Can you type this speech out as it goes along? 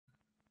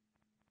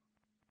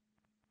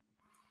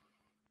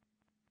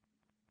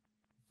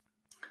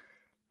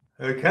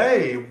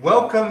Okay,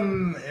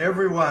 welcome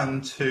everyone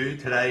to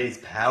today's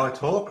Power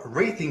Talk,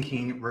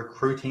 Rethinking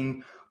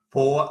Recruiting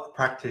for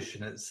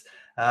Practitioners.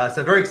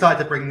 So very excited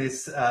to bring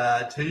this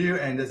to you,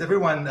 and as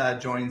everyone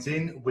joins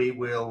in, we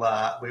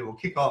will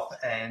kick off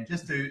and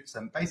just do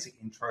some basic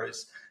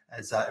intros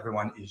as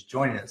everyone is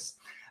joining us.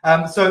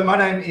 So my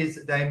name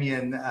is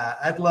Damien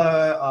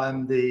Adler.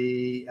 I'm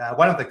the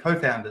one of the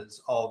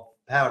co-founders of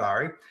Power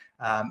Diary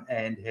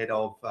and head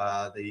of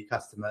the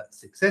customer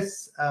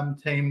success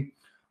team.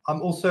 I'm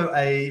also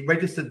a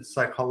registered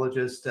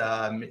psychologist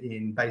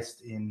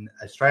based in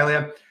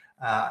Australia.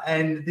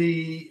 And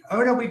the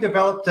owner, we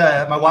developed,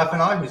 my wife and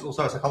I, who's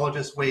also a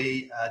psychologist,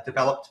 we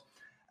developed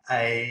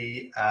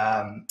a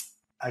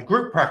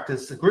group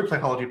practice, a group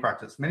psychology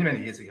practice many,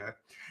 many years ago.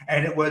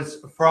 And it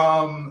was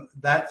from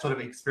that sort of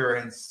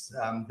experience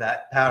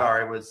that Power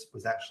Diary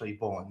was actually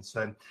born.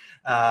 So,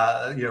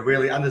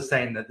 really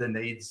understanding the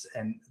needs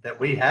and that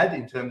we had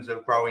in terms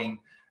of growing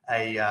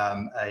a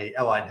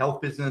allied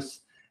health business.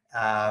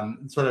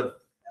 Sort of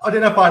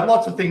identified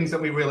lots of things that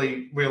we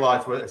really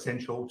realized were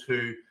essential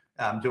to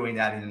doing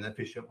that in an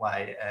efficient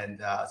way.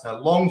 And so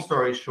long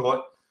story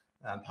short,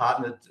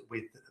 partnered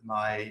with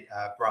my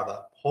brother,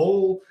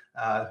 Paul,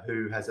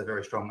 who has a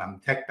very strong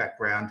tech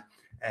background,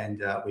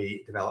 and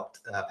we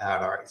developed Power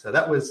Diary. So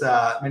that was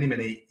many,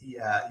 many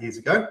years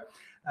ago.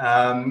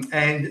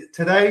 And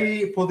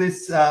today for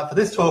this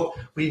talk,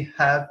 we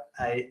have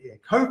a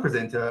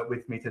co-presenter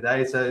with me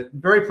today. So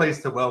very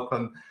pleased to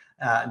welcome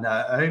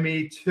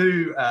Naomi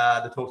to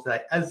the talk today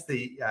as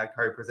the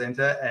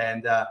co-presenter,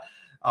 and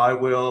I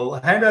will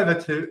hand over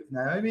to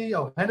Naomi.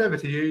 I'll hand over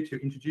to you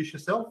to introduce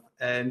yourself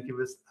and give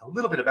us a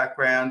little bit of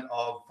background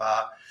of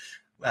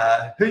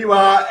who you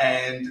are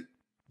and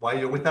why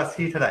you're with us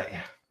here today.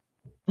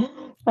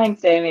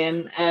 Thanks,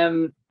 Damien.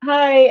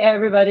 Hi,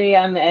 everybody.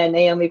 I'm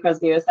Naomi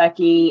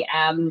Crosbie-Iwasaki.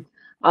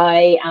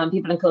 I am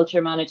People and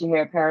Culture Manager here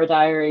at Power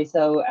Diary.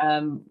 So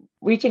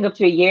reaching up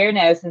to a year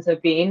now since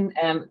I've been,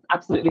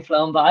 absolutely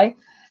flown by.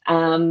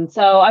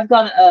 So I've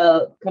got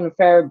a kind of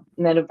fair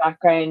amount of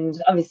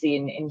background, obviously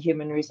in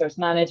human resource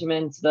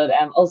management, but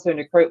also in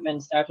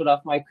recruitment. Started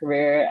off my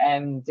career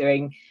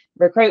doing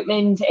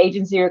recruitment,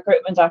 agency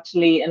recruitment,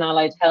 actually in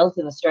allied health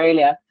in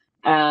Australia.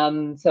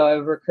 So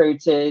I've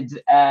recruited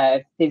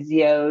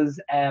physios,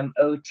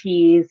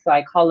 OTs,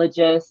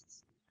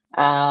 psychologists,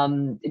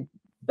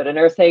 but a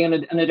nursing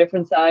on a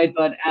different side.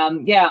 But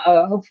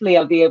hopefully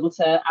I'll be able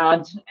to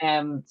add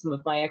some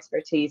of my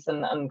expertise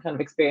and kind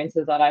of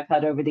experiences that I've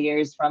had over the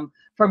years from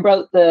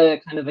both the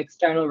kind of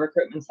external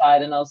recruitment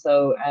side and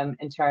also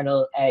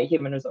internal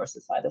human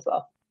resources side as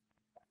well.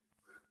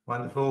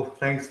 Wonderful.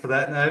 Thanks for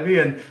that, Naomi.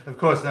 And of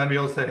course, Naomi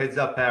also heads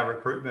up our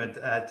recruitment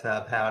at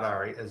Power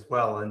Diary as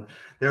well. And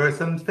there are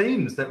some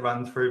themes that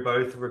run through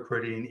both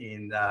recruiting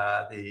in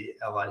the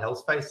allied health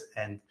space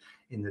and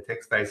in the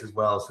tech space as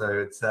well. So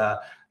it's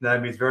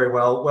Naomi's very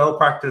well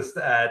practiced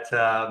at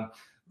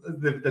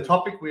the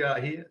topic we are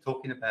here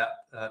talking about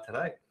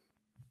today.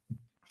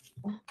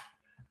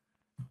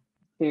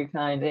 Too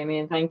kind,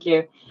 Damien. Thank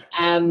you.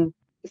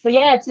 So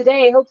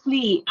today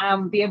hopefully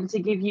be able to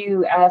give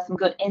you some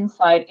good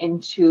insight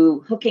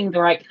into hooking the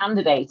right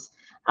candidate.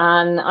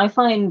 And I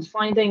find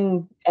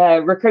finding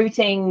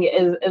recruiting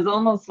is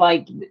almost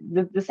like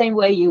the same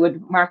way you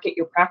would market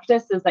your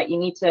practice, is that you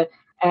need to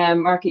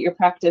market your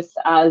practice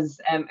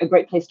as a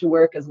great place to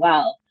work as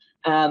well.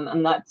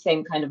 And that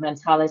same kind of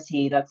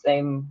mentality, that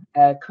same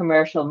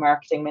commercial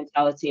marketing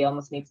mentality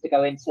almost needs to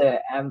go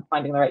into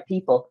finding the right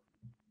people.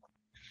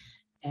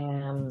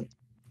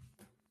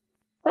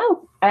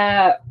 So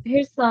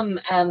here's some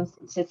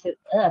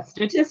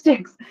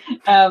statistics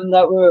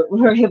that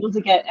we're able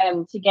to get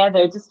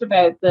together just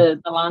about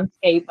the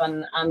landscape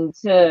and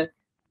to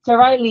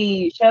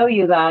rightly show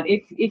you that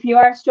if you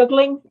are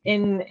struggling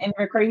in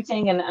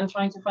recruiting and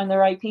trying to find the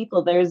right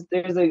people, there's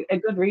a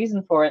good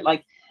reason for it.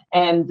 Like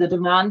the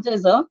demand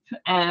is up,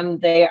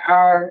 and they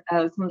are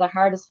some of the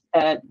hardest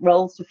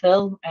roles to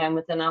fill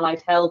within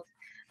allied health.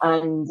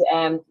 And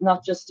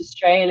not just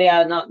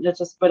Australia, not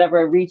just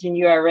whatever region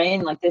you are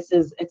in. Like it's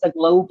a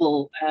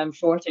global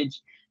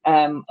shortage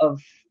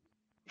of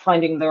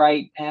finding the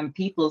right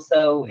people.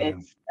 So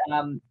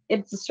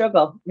it's a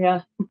struggle.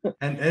 Yeah.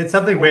 And it's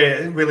something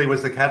where it really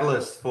was the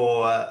catalyst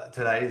for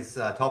today's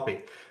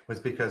topic, was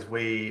because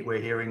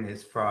we're hearing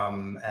this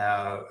from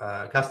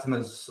our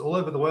customers all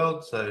over the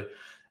world. So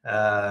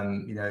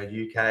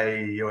UK,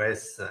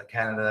 US,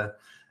 Canada.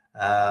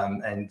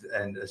 And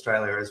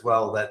Australia as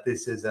well, that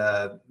this is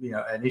an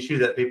issue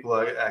that people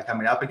are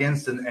coming up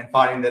against and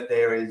finding that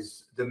there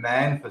is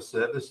demand for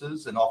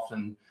services and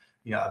often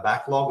a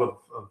backlog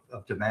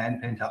of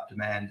demand, pent up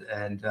demand,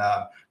 and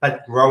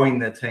but growing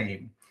the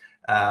team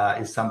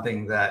is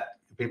something that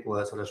people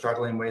are sort of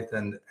struggling with,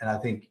 and I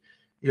think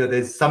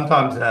there's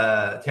sometimes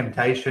a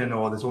temptation,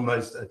 or there's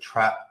almost a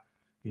trap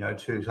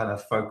to kind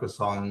of focus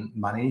on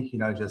money,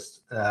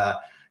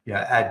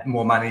 add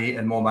more money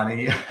and more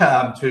money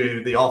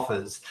to the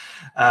offers,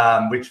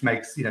 which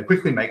makes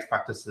quickly makes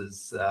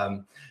practices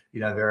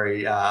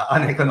very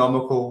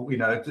uneconomical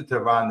to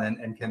run,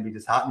 and can be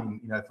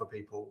disheartening for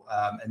people.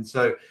 And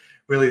so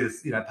really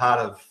this part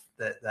of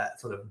that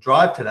sort of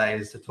drive today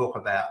is to talk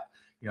about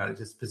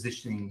just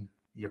positioning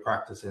your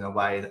practice in a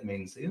way that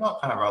means that you're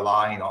not kind of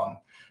relying on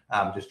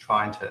just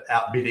trying to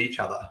outbid each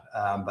other,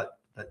 but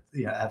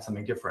have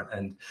something different.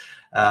 And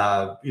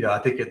I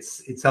think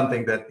it's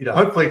something that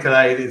hopefully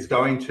today is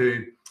going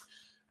to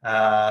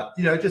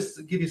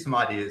just give you some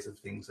ideas of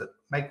things that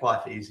make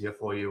life easier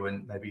for you,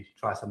 and maybe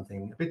try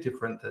something a bit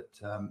different that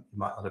you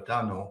might not have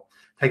done, or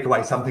take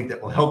away something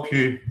that will help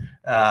you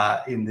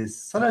in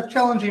this sort of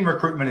challenging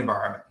recruitment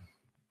environment.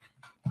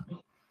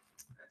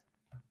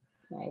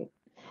 Right.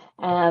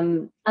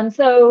 And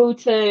so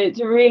to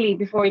really,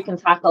 before we can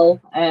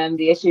tackle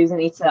the issues, we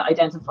need to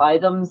identify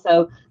them.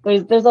 So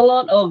there's a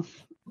lot of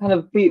kind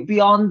of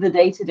beyond the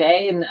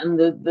day-to-day and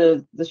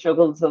the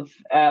struggles of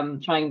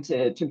trying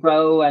to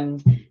grow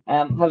and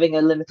having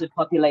a limited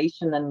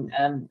population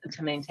and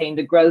to maintain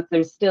the growth.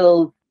 There's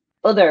still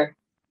other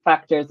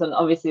factors, and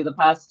obviously the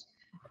past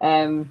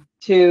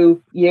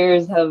 2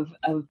 years have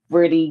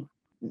really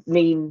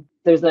mean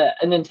there's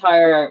an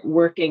entire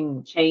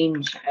working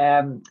change,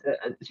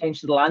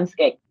 change to the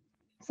landscape.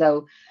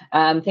 So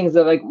things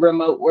like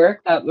remote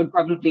work that would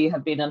probably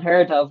have been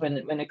unheard of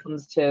when it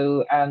comes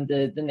to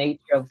the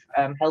nature of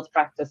health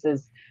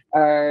practices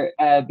are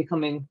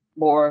becoming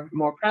more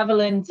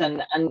prevalent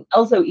and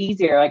also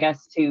easier, I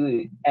guess,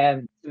 to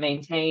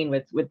maintain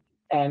with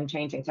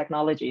changing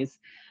technologies.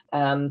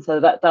 So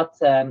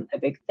that's a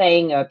big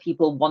thing.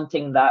 People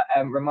wanting that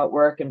remote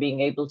work and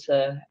being able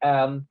to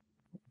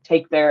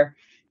take their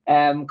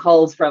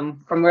calls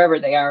from wherever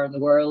they are in the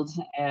world.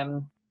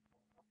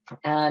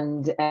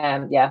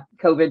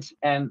 COVID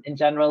in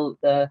general,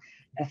 the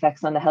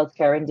effects on the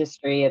healthcare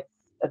industry, it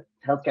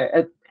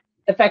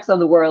effects on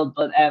the world,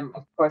 but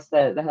of course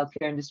the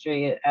healthcare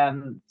industry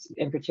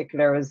in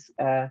particular was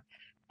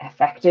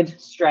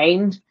affected,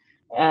 strained,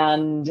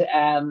 and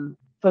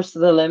pushed to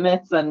the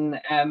limits, and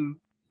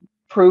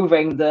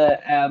proving the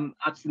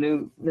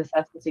absolute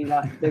necessity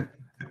that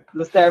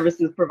the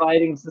service is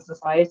providing to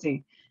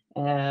society.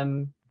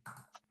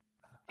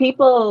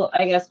 People,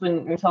 I guess,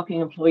 when we're talking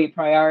employee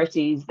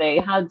priorities, they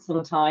had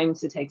some time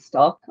to take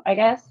stock, I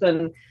guess,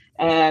 and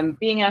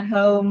being at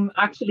home,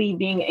 actually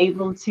being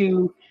able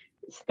to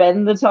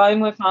spend the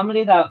time with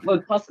family that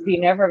would possibly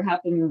never have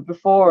happened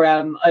before.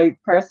 I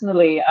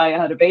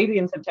had a baby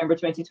in September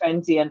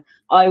 2020, and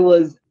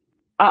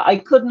I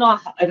could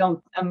not, I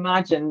don't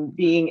imagine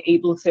being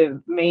able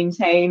to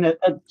maintain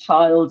a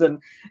child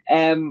and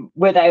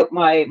without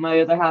my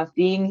other half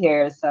being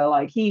here. So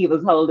like, he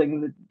was holding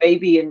the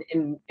baby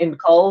in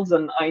calls,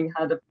 and I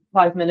had a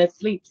 5-minute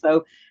sleep.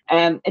 So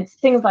it's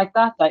things like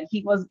that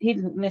he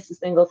didn't miss a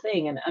single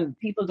thing, and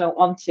people don't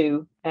want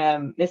to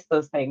miss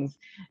those things.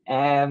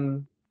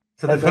 So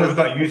they've sort of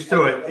got used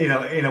to it,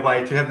 in a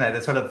way too, haven't they?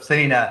 They've sort of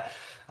seen there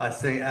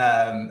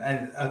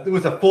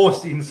was a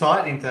forced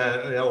insight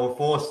into, or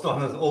forced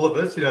on all of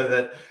us,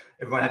 that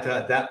everyone had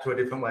to adapt to a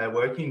different way of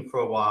working for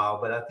a while.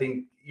 But I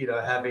think,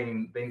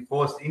 having been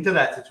forced into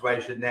that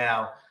situation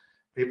now,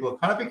 people have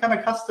kind of become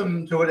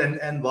accustomed to it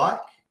and like,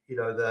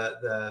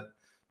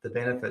 the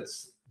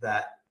benefits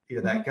that,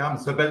 that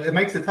comes. So, but it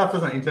makes it tough,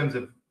 doesn't it, in terms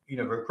of,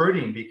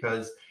 recruiting,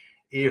 because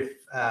if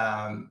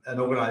an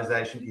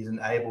organization isn't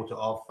able to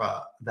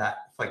offer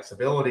that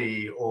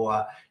flexibility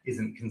or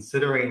isn't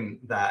considering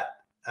that,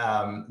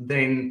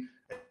 then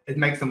it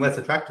makes them less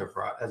attractive,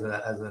 right, as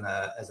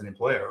an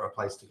employer or a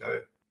place to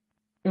go.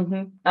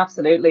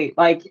 Absolutely.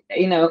 Like,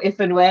 if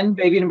and when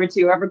baby number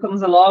 2 ever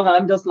comes along,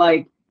 I'm just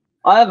like,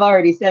 I've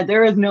already said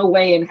there is no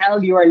way in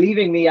hell you are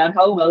leaving me at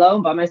home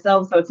alone by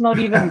myself. So it's not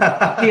even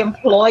the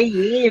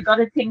employee. You've got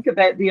to think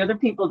about the other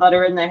people that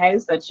are in the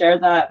house that share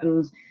that,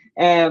 and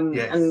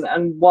yes.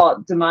 and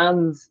what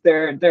demands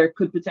there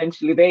could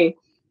potentially be.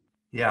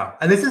 Yeah,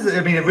 and this is,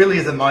 it really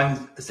is a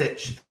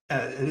mindset.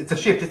 It's a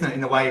shift, isn't it,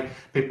 in the way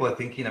people are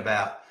thinking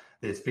about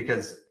this,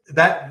 because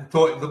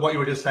what you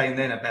were just saying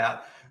then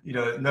about,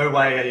 no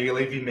way are you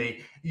leaving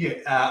me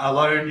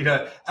alone.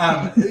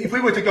 If we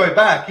were to go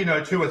back,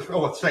 2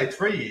 or say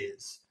 3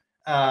 years,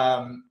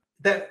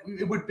 that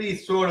it would be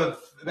sort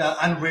of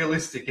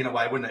unrealistic in a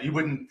way, wouldn't it? You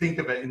wouldn't think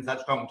of it in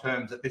such strong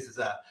terms that this is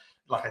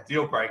like a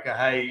deal breaker.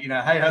 Hey,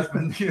 hey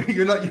husband,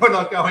 you're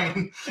not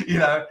going,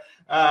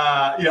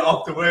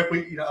 off to work.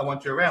 I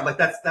want you around. Like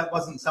that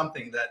wasn't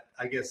something that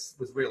I guess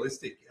was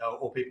realistic,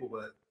 or people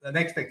were an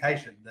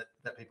expectation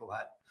that people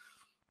had.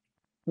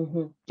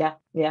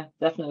 Yeah,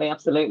 definitely,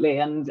 absolutely,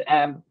 and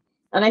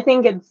I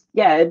think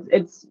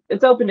it's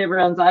opened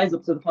everyone's eyes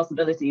up to the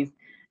possibilities,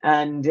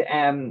 and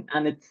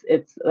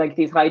it's like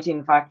these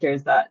hygiene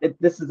factors that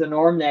this is a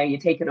norm now. You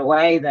take it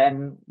away,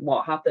 then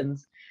what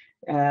happens?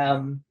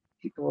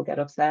 People will get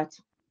upset.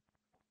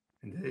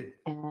 Indeed.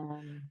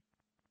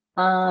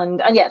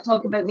 And yeah,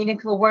 talk about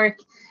meaningful work.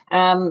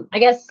 I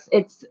guess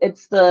it's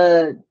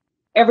the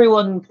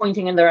everyone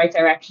pointing in the right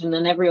direction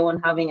and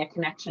everyone having a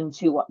connection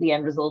to what the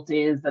end result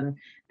is,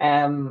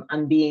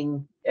 and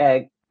being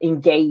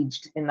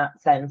engaged in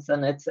that sense.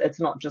 And it's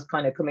not just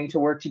kind of coming to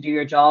work to do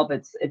your job.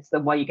 It's the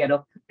why you get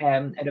up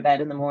out of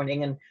bed in the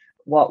morning, and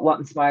what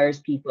inspires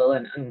people,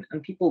 and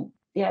people,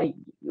 yeah,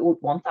 you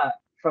want that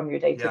from your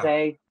day to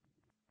day.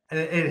 And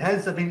it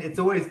has, I mean, it's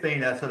always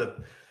been a sort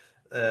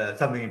of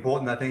something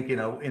important, I think, in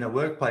a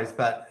workplace.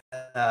 But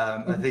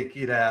I think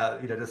in our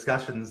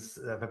discussions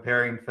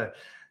preparing for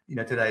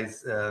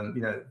today's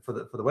for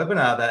the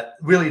webinar, that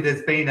really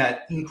there's been an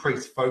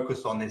increased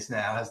focus on this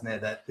now, hasn't there?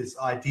 That this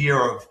idea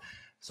of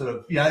sort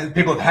of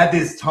people have had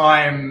this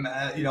time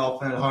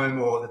often at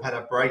home, or they've had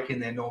a break in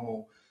their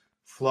normal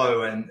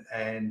flow,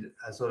 and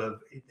sort of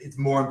it's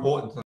more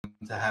important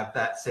to have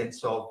that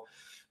sense of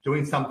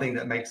doing something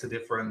that makes a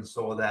difference,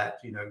 or that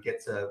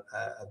gets a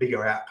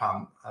bigger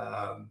outcome.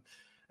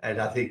 And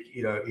I think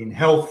in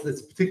health,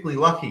 it's particularly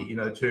lucky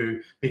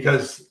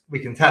because we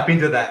can tap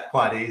into that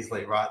quite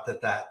easily, right?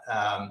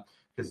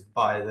 Because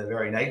by the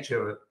very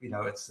nature,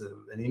 it's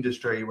an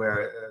industry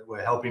where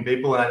we're helping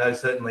people. And I know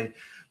certainly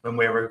when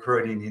we're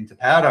recruiting into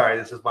Power,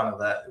 this is one of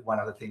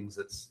the things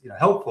that's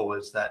helpful,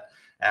 is that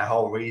our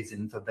whole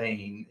reason for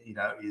being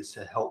is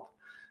to help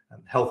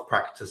health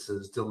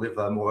practices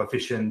deliver more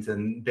efficient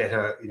and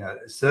better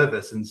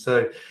service. And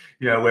so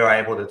we're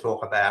able to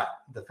talk about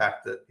the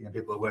fact that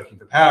people are working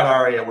for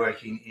Power are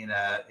working in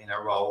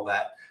a role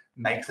that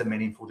makes a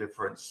meaningful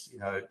difference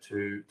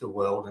to the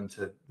world and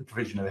to the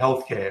provision of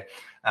healthcare.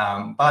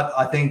 But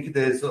I think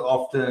there's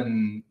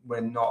often,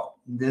 we're not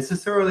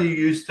necessarily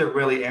used to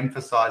really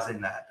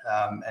emphasizing that,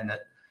 and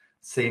it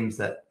seems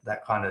that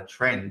kind of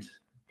trend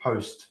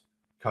post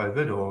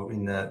COVID, or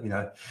in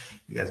the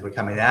as we're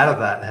coming out of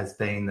that, has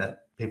been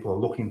that people are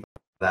looking for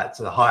that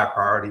sort of higher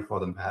priority for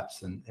them perhaps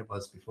than it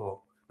was before,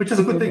 which is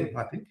a good thing.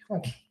 I think I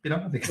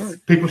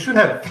think people should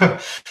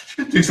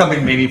do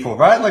something meaningful,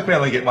 right? Like, we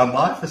only get one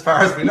life as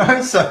far as we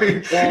know, so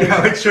it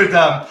should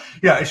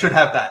it should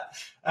have that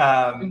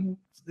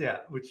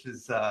which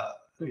is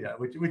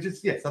which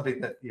is something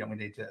that we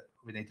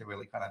need to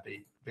really kind of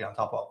be on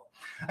top of.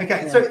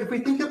 Okay, so if we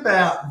think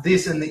about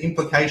this and the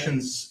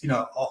implications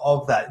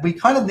of that, we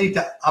kind of need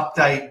to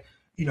update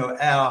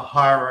our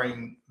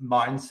hiring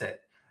mindset.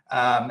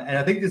 And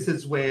I think this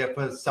is where,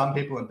 for some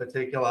people in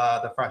particular,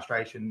 the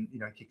frustration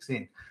kicks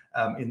in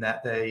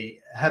that they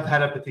have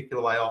had a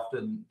particular way.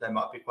 Often they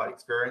might be quite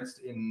experienced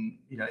in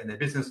in their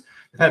business.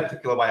 They've had a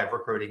particular way of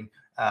recruiting,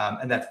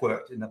 and that's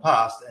worked in the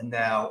past, and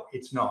now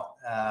it's not,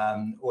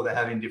 or they're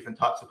having different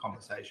types of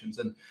conversations.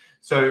 And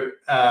so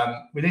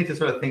we need to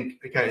sort of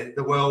think, okay,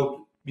 the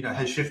world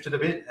has shifted a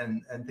bit,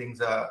 and things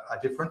are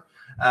different.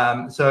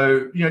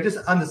 So just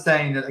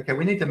understanding that, okay,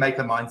 we need to make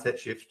a mindset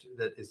shift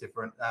that is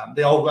different.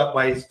 The old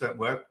ways don't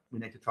work. We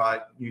need to try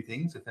new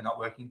things if they're not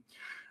working.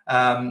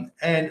 And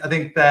I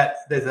think that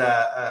there's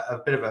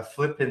a bit of a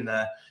flip in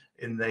the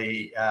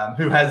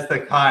who has the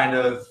kind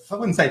of, I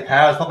wouldn't say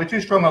power, it's probably too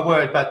strong a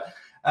word, but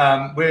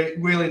where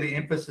really the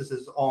emphasis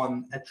is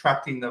on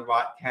attracting the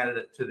right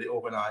candidate to the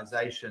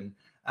organization.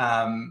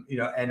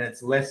 And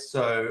it's less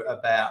so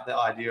about the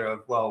idea of,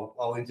 well,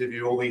 I'll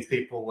interview all these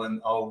people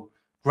and I'll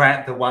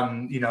grant the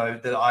one,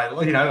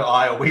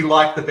 that we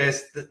like the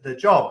best the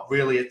job.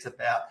 Really, it's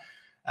about,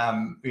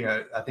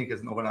 I think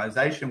as an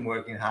organization,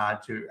 working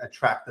hard to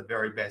attract the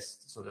very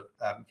best sort of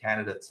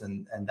candidates,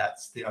 and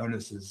that's the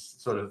onus is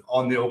sort of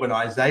on the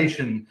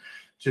organization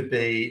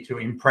to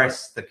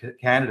impress the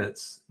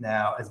candidates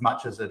now, as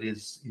much as it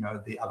is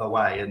the other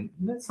way. And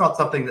it's not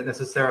something that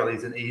necessarily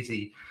is an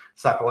easy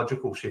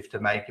psychological shift to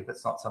make if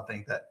it's not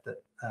something that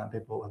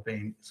people have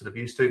been sort of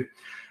used to.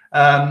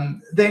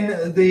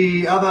 Then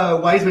the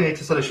other ways we need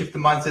to sort of shift the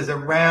mindset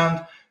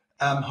around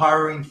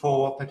hiring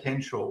for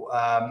potential.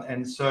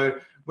 And so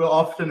we'll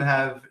often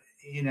have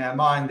in our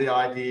mind the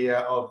idea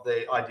of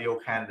the ideal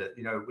candidate,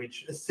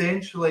 which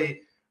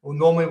essentially,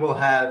 normally we'll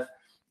have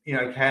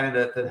a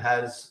candidate that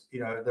has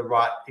the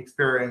right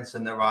experience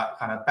and the right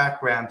kind of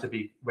background to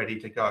be ready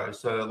to go.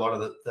 So a lot of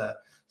the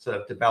sort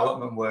of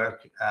development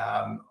work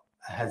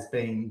has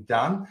been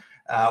done,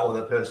 or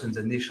the person's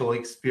initial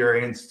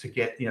experience to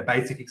get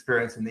basic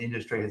experience in the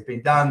industry has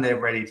been done. They're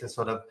ready to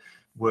sort of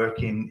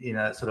work in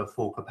a sort of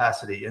full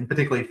capacity, and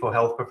particularly for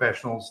health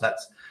professionals,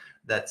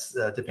 that's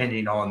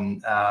depending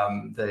on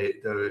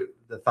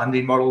the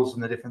funding models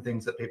and the different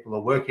things that people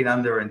are working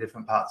under in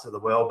different parts of the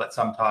world. But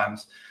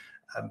sometimes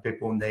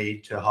people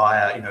need to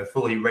hire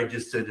fully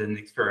registered and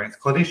experienced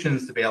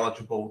clinicians to be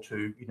eligible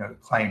to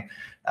claim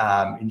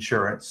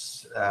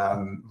insurance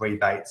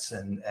rebates,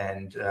 and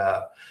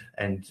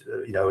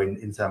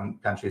in some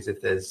countries,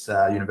 if there's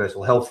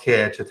universal health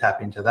care, to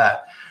tap into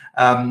that.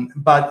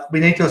 But we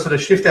need to sort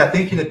of shift our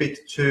thinking a bit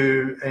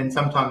and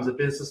sometimes a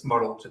business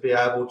model, to be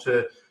able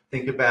to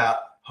think about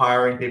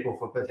hiring people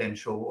for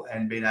potential,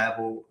 and being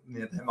able,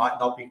 they might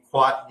not be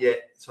quite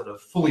yet sort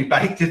of fully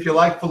baked, if you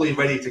like, fully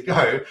ready to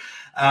go,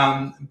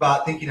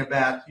 but thinking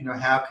about,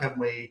 how can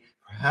we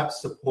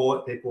perhaps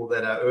support people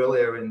that are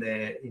earlier in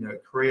their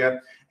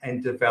career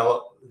and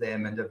develop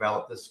them and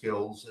develop the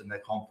skills and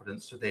their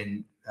confidence to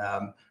then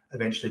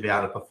eventually be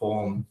able to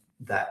perform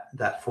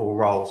that full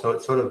role. So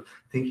it's sort of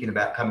thinking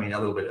about coming a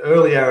little bit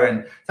earlier,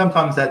 and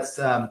sometimes that's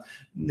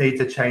need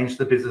to change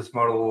the business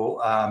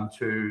model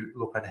to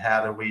look at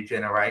how do we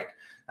generate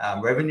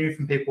revenue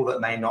from people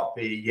that may not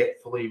be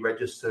yet fully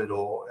registered,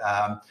 or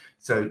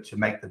so to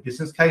make the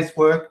business case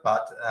work.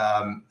 But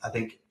I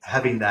think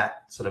having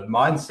that sort of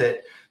mindset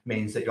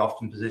means that you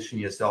often position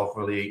yourself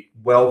really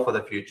well for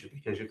the future,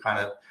 because you're kind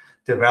of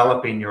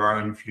developing your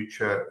own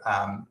future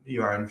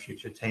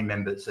team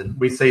members. And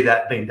we see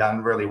that being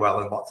done really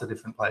well in lots of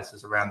different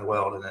places around the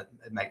world, and it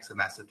makes a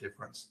massive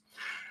difference.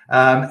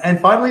 And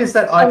finally is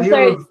that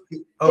idea of...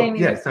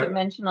 Damien, just to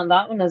mention on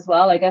that one as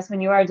well, I guess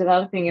when you are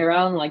developing your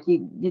own, like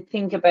you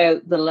think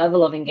about the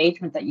level of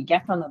engagement that you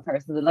get from that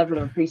person, the level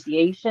of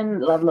appreciation,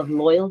 the level of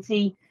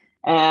loyalty.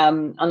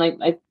 And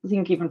I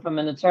think even from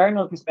an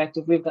internal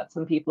perspective, we've got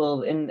some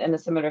people in a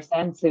similar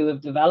sense who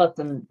have developed,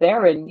 and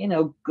they're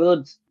in,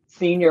 good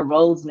senior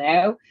roles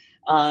now.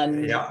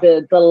 And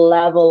the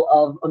level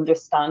of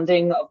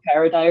understanding of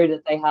Paradise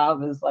that they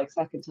have is like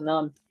second to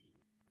none.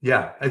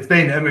 Yeah, it's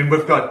been, I mean,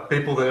 we've got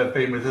people that have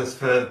been with us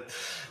for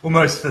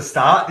almost the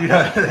start,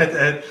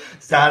 that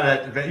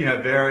started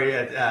at, very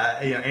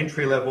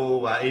entry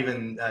level,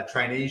 even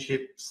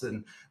traineeships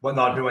and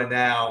whatnot, who are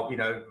now,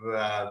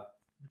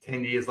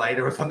 10 years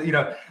later or something,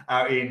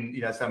 are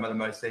in, some of the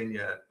most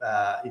senior,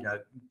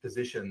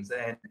 positions.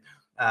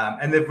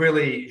 And they've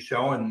really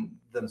shown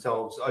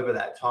themselves over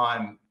that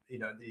time.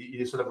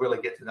 You sort of really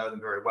get to know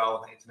them very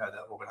well, and get to know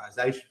the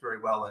organization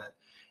very well.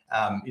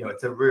 And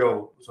it's a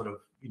real sort of,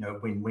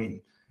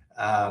 win-win.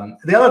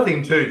 The other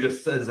thing too,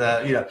 just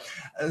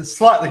as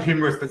slightly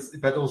humorous,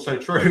 but also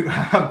true,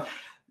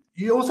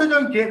 you also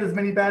don't get as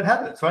many bad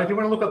habits, right? If you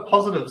want to look at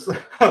positives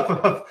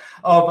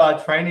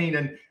of training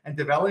and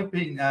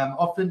developing,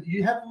 often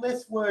you have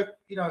less work,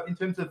 in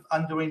terms of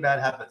undoing bad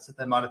habits that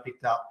they might have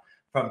picked up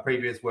from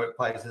previous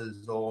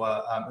workplaces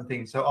or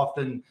things. So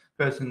often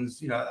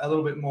persons, a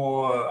little bit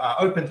more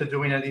open to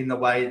doing it in the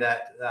way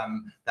that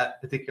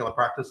that particular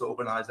practice or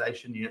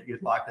organization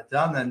you'd like it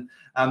done.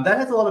 And that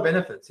has a lot of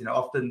benefits.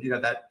 Often,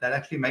 that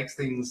actually makes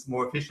things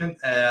more efficient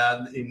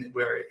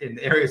in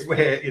areas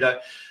where,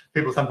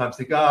 people sometimes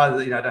think, I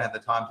don't have the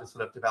time to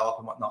sort of develop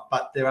and whatnot.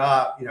 But there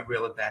are,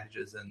 real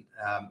advantages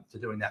to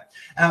doing that.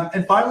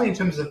 And finally, in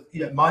terms of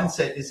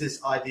mindset, is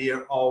this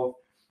idea of,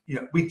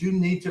 we do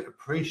need to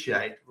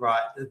appreciate,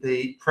 right,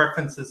 the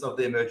preferences of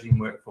the emerging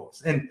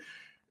workforce. And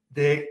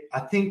I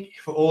think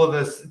for all of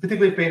us,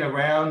 particularly been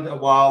around a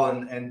while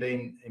and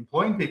been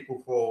employing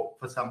people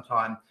for some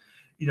time,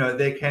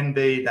 there can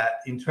be that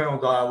internal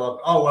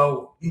dialogue. Oh,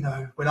 well,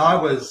 when I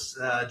was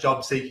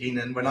job seeking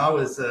and when I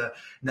was in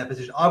that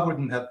position, I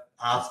wouldn't have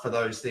asked for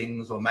those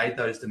things or made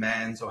those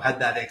demands or had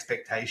that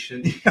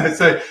expectation.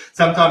 So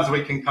sometimes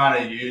we can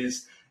kind of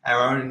use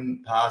our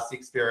own past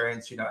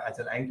experience, as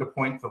an anchor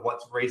point for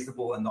what's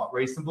reasonable and not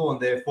reasonable.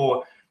 And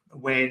therefore,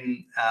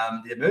 when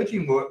the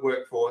emerging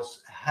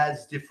workforce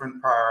has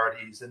different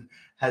priorities and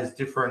has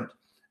different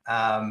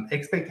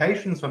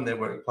expectations from their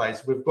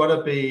workplace, we've got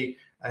to be,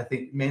 I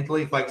think,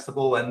 mentally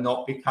flexible and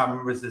not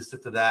become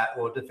resistant to that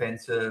or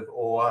defensive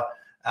or,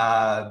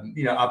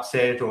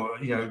 upset or,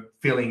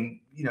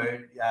 feeling,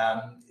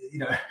 I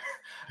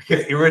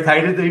get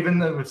irritated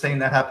even. We've seen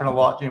that happen a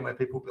lot, where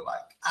people be like,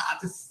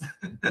 this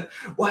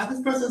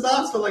person's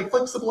asked for like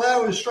flexible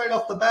hours straight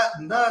off the bat,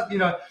 and that,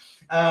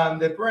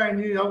 they're brand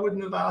new. I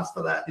wouldn't have asked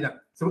for that,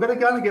 So we're going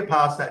to go and get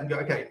past that and go,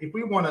 okay, if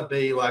we want to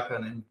be like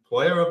an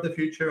employer of the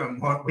future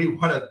and we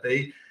want to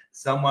be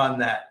someone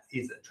that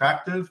is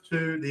attractive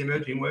to the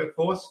emerging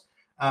workforce,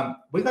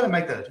 we've got to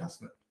make that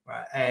adjustment,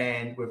 right?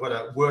 And we've got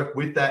to work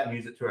with that and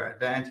use it to our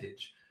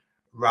advantage,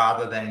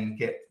 rather than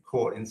get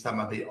caught in some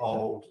of the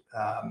old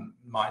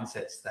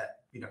mindsets that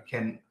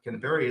can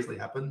very easily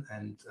happen,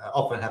 and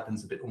often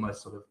happens a bit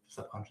almost sort of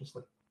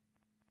subconsciously.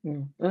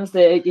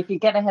 Honestly, if you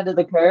get ahead of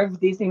the curve,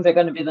 these things are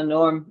going to be the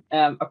norm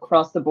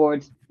across the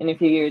board in a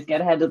few years. Get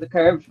ahead of the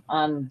curve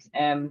and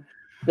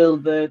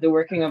build the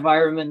working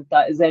environment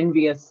that is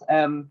envious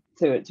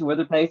to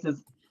other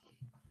places.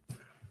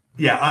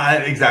 Yeah,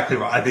 exactly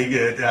right. I think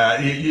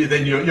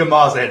you're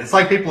miles ahead. It's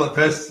like people at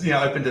first,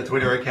 opened a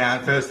Twitter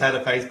account, first had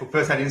a Facebook,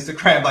 first had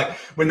Instagram, like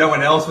when no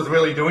one else was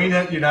really doing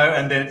it,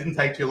 and then it didn't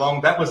take too long.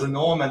 That was the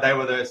norm, and they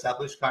were the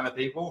established kind of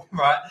people,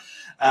 right?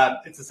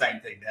 It's the same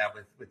thing now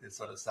with this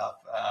sort of stuff.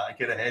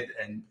 Get ahead,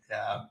 and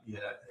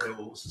it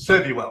will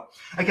serve you well.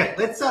 Okay,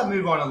 let's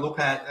move on and look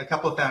at a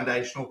couple of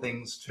foundational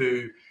things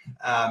to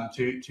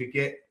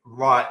get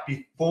right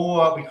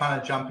before we kind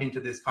of jump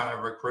into this kind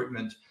of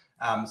recruitment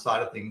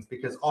side of things,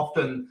 because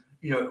often,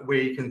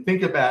 we can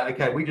think about,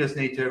 okay, we just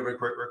need to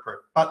recruit,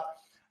 but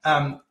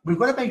we've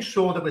got to make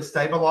sure that we're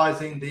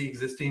stabilizing the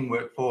existing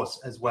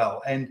workforce as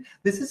well. And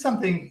this is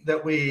something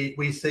that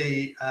we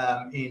see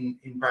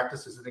in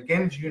practices, and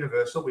again, it's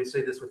universal. We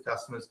see this with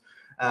customers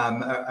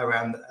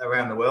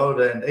around the world,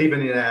 and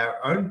even in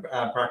our own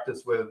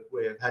practice,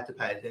 we've had to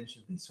pay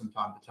attention to this from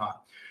time to time.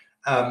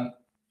 And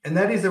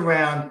that is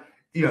around,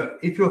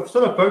 if you're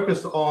sort of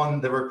focused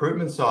on the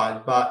recruitment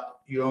side, but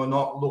you're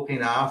not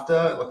looking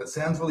after, like, it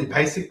sounds really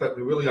basic, but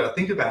we really got to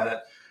think about it.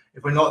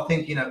 If we're not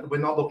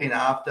looking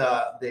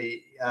after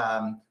the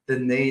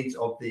needs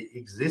of the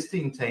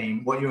existing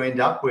team, what you end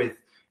up with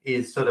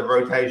is sort of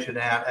rotation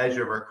out as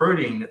you're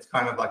recruiting. It's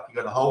kind of like you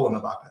got a hole in the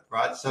bucket,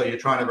 right? So you're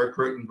trying to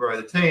recruit and grow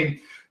the team,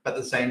 but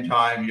at the same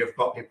time, you've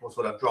got people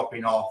sort of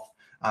dropping off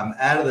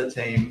out of the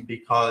team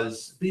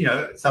because,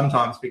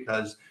 sometimes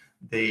because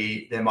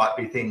there might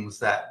be things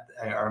that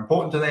are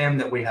important to them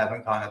that we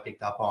haven't kind of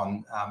picked up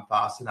on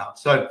fast enough.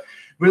 So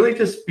really,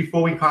 just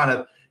before we kind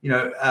of,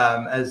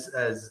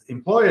 as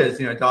employers,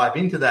 dive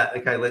into that,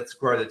 okay, let's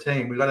grow the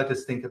team, we've got to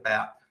just think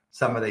about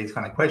some of these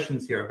kind of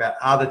questions here about,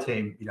 are the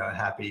team,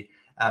 happy?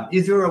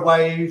 Is there a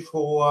way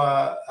for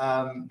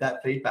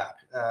that feedback,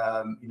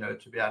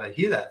 to be able to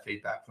hear that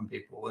feedback from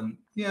people? And,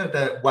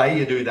 the way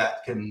you do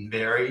that can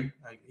vary,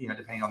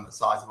 depending on the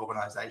size of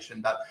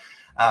organization. But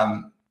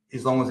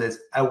as long as there's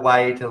a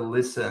way to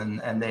listen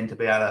and then to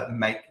be able to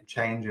make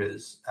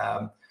changes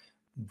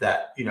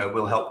that,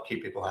 will help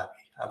keep people happy.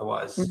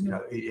 Otherwise,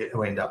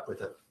 you'll end up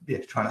with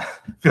trying to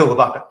fill the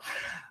bucket.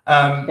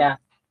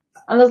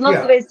 And there's lots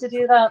of ways to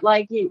do that.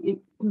 Like it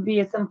can be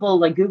a simple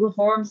Google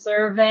form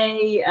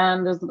survey,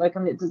 and there's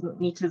it doesn't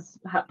need to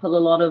put a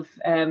lot of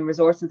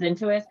resources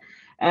into it.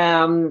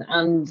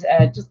 And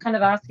just kind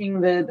of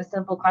asking the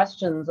simple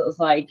questions. It was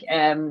like,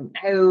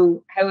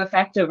 how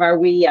effective are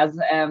we as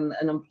an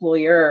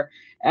employer?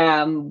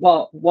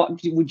 What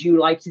would you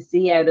like to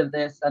see out of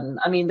this? And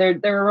I mean,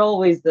 there are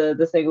always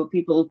the single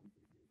people.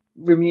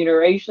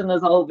 Remuneration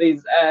is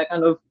always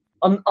kind of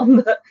on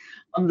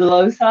the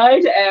low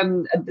side.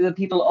 The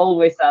people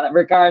always say that,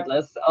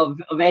 regardless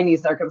of any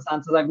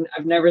circumstances.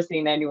 I've never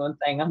seen anyone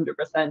saying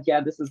 100%,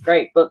 yeah, this is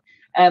great. But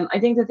I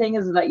think the thing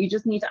is that you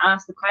just need to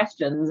ask the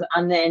questions,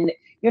 and then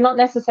you're not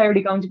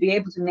necessarily going to be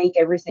able to make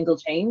every single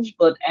change,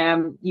 but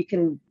you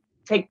can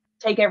take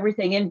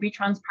everything in, be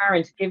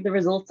transparent, give the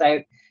results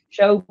out,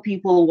 show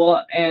people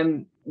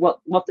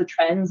what the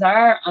trends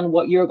are and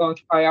what you're going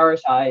to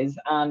prioritize,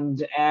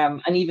 and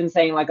even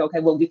saying like, okay,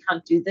 well, we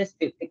can't do this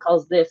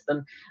because this,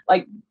 and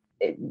like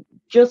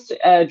just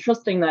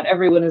trusting that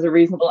everyone is a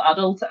reasonable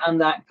adult, and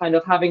that kind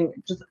of having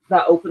just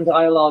that open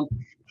dialogue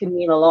can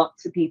mean a lot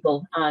to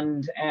people,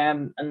 and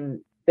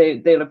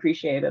they'll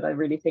appreciate it. I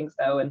really think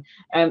so. And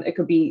it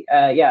could be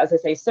as I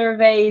say,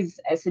 surveys,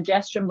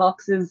 suggestion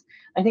boxes.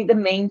 I think the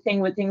main thing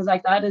with things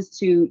like that is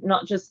to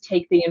not just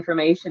take the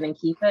information and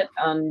keep it,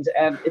 and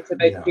it's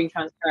about being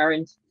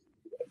transparent,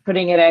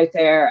 putting it out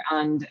there,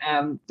 and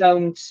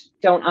don't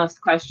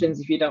ask questions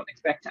if you don't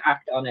expect to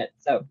act on it.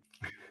 So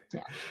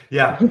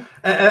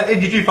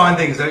did you find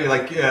things that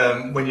like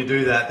when you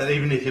do that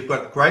even if you've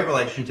got great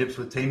relationships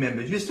with team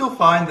members, you still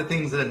find the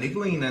things that are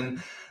niggling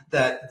and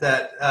that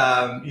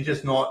you're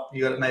just not,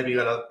 you're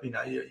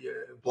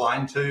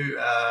blind to,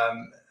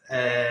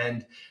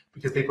 and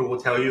because people will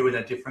tell you in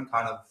a different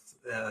kind of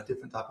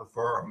different type of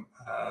forum,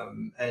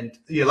 and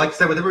like I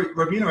said, with the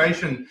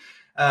remuneration,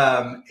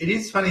 it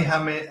is funny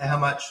how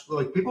much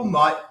like people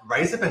might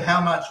raise it, but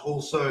how much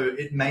also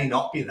it may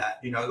not be that,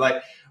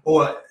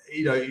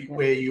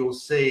 where you'll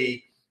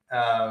see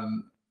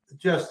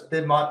just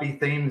there might be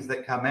themes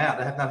that come out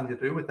that have nothing to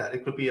do with that.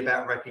 It could be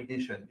about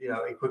recognition,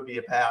 it could be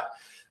about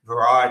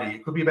variety,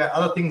 it could be about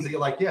other things that you're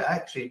like, yeah,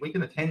 actually we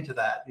can attend to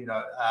that,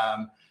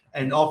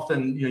 and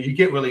often you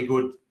get really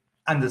good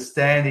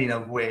understanding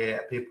of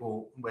where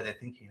their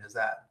thinking is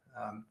at.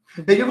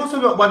 But you've also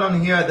got one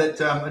on here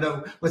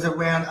that was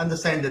around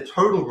understanding the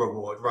total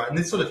reward, right? And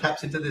this sort of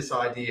taps into this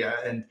idea,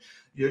 and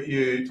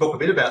you talk a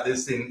bit about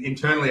this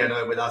internally, I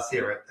know, with us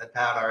here at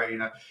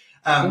Powder,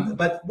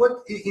 but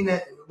what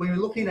when you're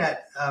looking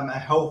at a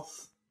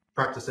health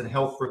practice and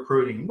health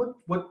recruiting,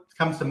 what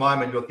comes to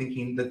mind when you're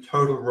thinking the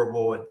total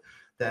reward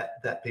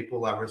that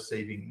people are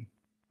receiving?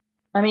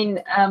 I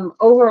mean,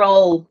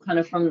 overall, kind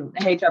of from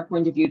a HR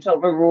point of view,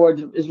 total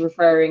reward is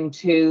referring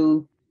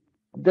to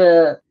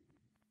the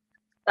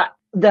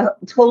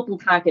total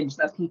package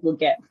that people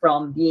get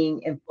from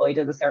being employed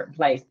at a certain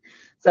place.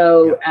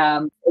 So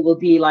it will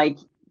be like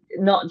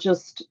not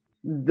just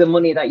the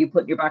money that you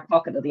put in your back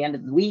pocket at the end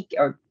of the week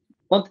or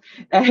month.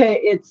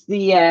 It's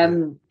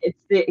the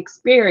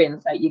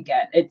experience that you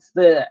get. It's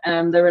the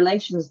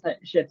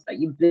relationships that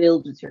you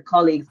build with your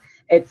colleagues.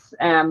 It's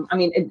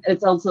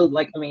it's also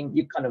like,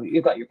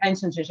 you've got your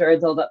pensions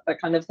insurance, all that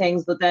kind of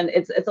things, but then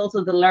it's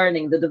also the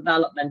learning, the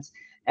development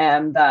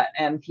that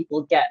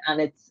people get, and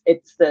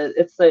it's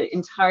the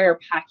entire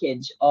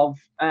package of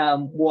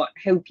how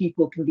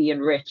people can be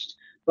enriched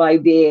by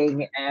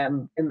being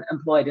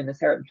employed in a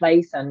certain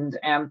place. And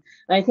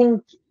I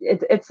think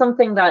it's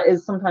something that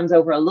is sometimes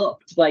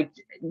overlooked, like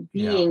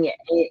being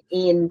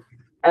in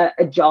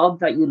a job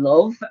that you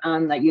love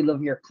and that you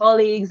love your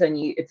colleagues and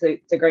it's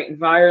a great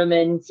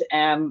environment,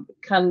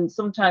 can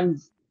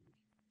sometimes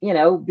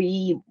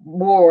be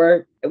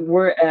worth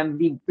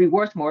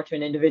more to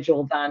an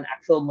individual than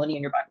actual money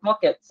in your back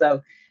pocket.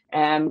 So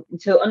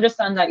to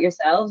understand that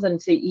yourselves, and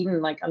to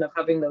even like kind of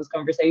having those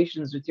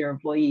conversations with your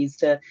employees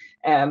to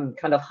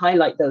kind of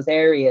highlight those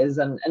areas.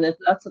 And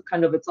that's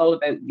kind of, it's all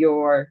about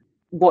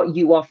what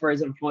you offer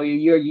as an employer,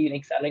 your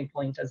unique selling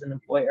point as an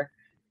employer.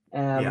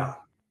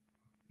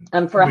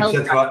 And for a health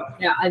practice,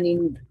 yeah, I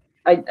mean,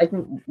 I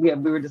think, yeah,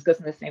 we were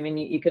discussing the same, and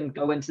you can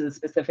go into the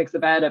specifics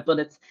about it, but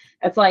it's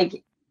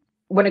like,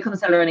 when it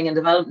comes to learning and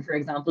development, for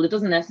example, it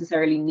doesn't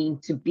necessarily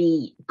need to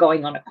be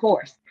going on a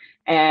course.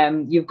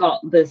 You've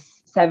got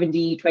this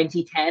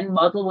 70-20-10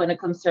 model when it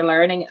comes to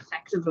learning,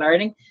 effective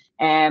learning.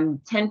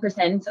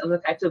 10% of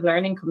effective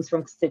learning comes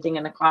from sitting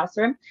in a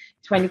classroom.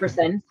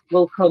 20%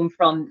 will come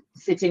from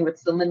sitting with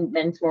someone,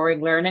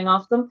 mentoring, learning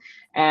off them.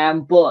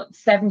 But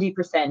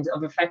 70%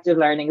 of effective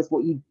learning is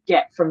what you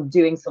get from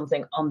doing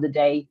something on the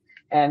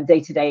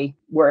day-to-day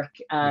work.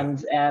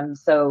 And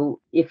so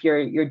if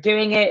you're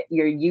doing it,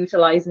 you're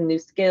utilizing new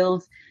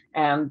skills,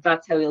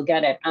 that's how you'll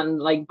get it.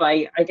 And like,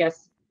 by, I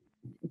guess,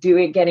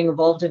 getting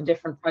involved in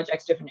different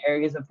projects, different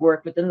areas of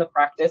work within the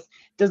practice,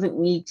 doesn't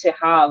need to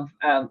have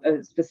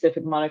a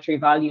specific monetary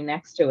value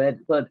next to it,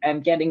 but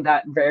getting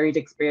that varied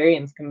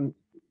experience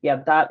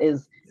that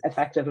is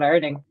effective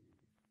learning.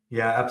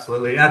 Yeah,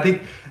 absolutely. And I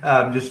think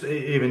just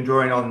even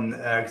drawing on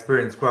our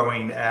experience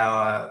growing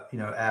our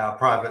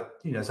private,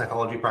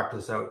 psychology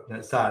practice. So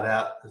it started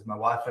out as my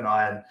wife and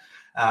I,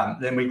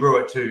 and then we grew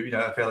it to,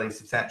 a fairly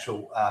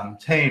substantial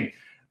team.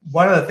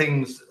 One of the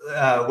things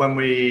when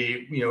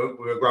we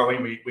were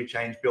growing, we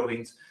changed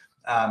buildings,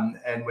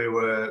 and we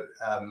were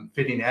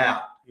fitting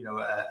out,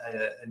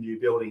 a new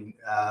building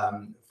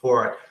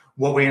for it.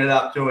 What we ended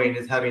up doing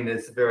is having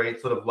this very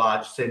sort of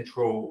large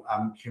central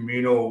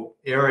communal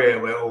area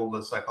where all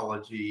the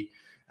psychologists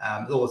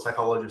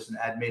and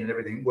admin and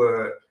everything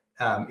were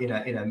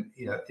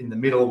in the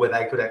middle, where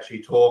they could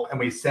actually talk, and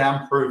we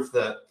soundproofed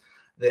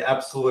the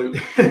absolute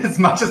as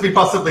much as we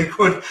possibly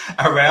could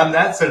around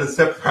that, so to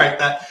separate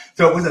that.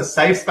 So it was a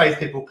safe space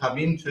people come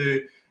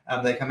into.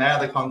 They come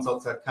out of the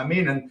consults, they come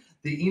in, and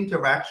the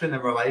interaction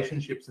and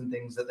relationships and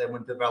things that they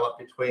would develop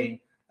between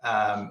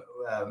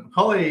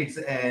colleagues,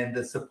 and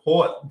the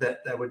support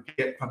that they would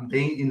get from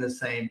being in the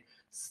same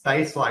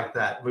space like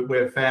that,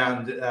 we've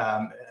found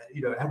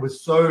it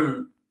was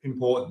so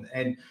important.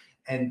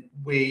 And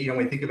we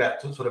think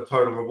about sort of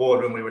total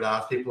reward when we would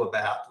ask people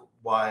about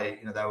why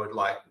they would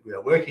like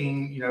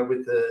working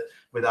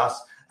with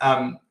us.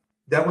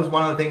 That was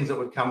one of the things that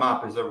would come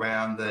up, is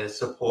around the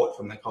support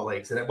from the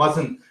colleagues. And it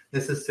wasn't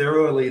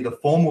necessarily the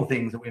formal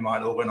things that we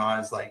might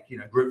organize, like,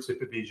 group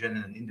supervision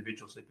and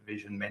individual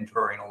supervision,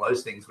 mentoring, all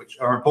those things, which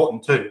are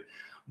important too.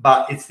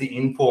 But it's the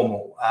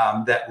informal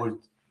that would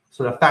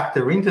sort of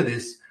factor into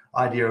this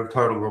idea of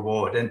total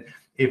reward. And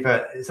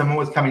if someone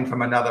was coming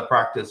from another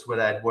practice where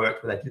they'd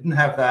worked where they didn't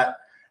have that,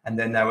 and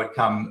then they would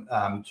come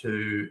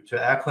to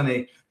our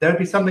clinic, there would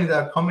be something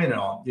that I'd commented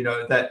on,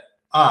 that,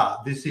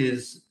 this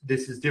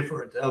is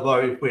different. Although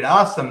if we'd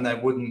asked them, they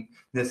wouldn't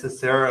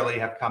necessarily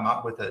have come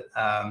up with it.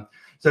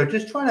 So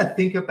just trying to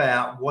think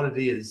about what it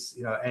is,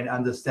 and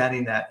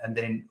understanding that, and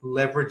then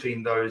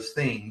leveraging those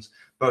things,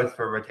 both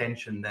for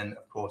retention, then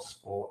of course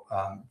for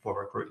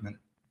recruitment.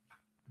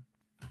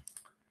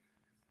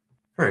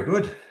 Very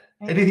good.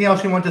 Anything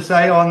else you want to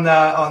say on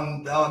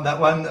that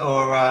one,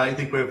 or you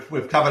think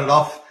we've covered it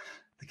off,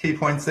 the key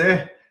points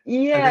there?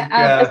 Yeah,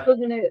 I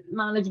suppose in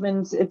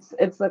management,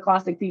 it's the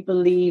classic, people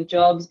leave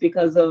jobs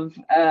because of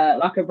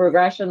lack of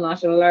progression,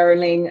 lack of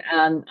learning,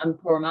 and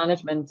poor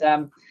management.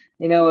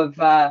 I've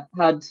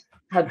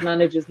had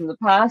managers in the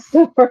past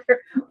that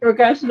were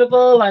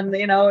questionable, and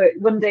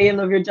one day you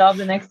love your job,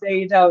 the next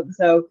day you don't.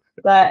 So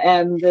that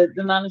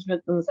the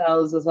management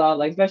themselves as well,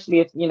 like,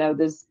 especially if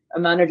there's a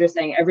manager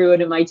saying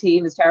everyone in my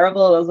team is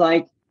terrible, I was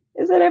like,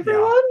 is it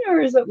everyone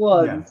or is it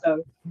one? Yeah.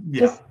 So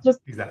just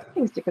exactly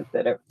things to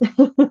consider.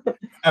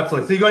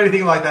 Absolutely. So you got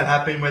anything like that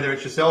happening, whether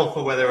it's yourself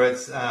or whether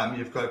it's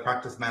you've got a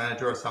practice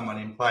manager or someone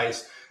in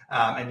place,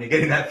 and you're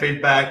getting that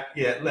feedback?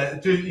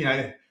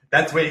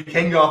 That's where you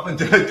can go off and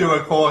do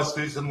a course,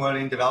 do some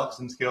learning, develop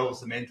some skills,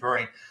 some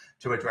mentoring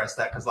to address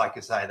that, because, like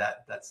you say,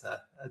 that's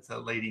a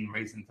leading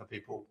reason for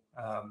people.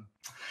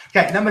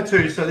 Okay, number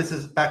 2. So this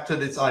is back to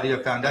this idea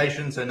of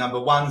foundation. So number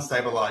 1,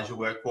 stabilize your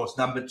workforce.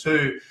 Number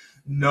 2,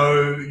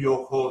 know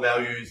your core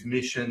values,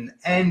 mission,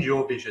 and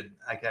your vision.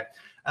 Okay.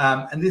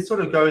 And this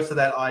sort of goes to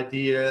that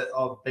idea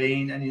of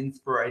being an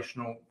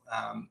inspirational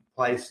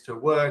place to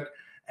work.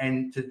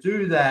 And to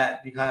do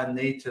that, you kind of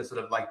need to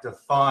sort of like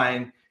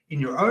define in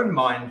your own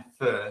mind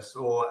first,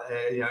 or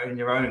in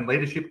your own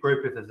leadership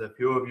group, if there's a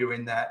few of you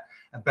in that,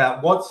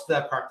 about what's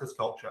that practice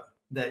culture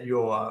that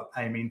you're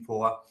aiming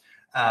for,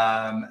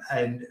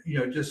 and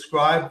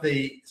describe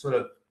the sort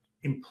of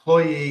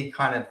employee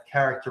kind of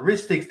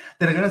characteristics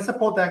that are going to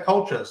support that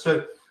culture.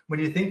 So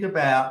when you think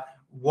about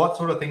what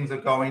sort of things are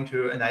going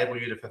to enable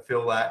you to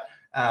fulfill that,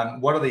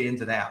 what are the ins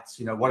and outs?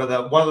 What are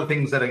the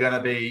things that are going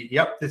to be,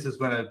 this is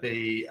going to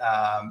be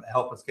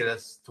help us get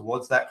us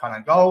towards that kind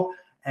of goal,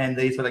 and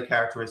these sort of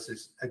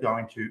characteristics are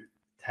going to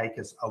take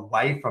us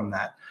away from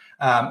that.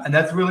 And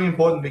that's really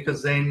important,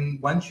 because then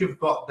once you've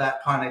got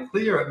that kind of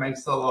clear, it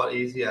makes it a lot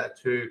easier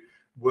to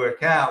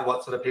work out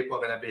what sort of people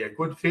are going to be a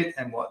good fit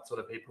and what sort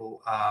of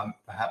people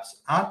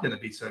perhaps aren't going to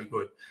be so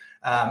good.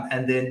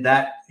 And then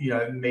that,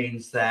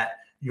 means that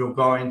you're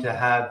going to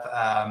have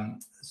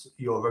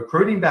your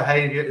recruiting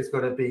behavior is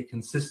going to be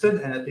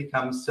consistent, and it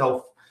becomes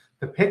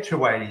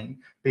self-perpetuating,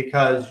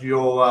 because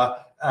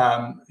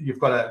you've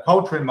got a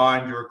culture in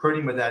mind, you're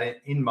recruiting with that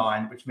in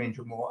mind, which means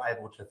you're more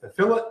able to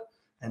fulfill it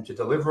and to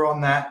deliver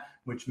on that,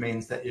 which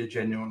means that you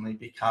genuinely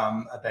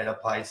become a better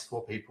place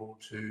for people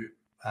to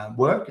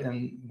work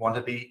and want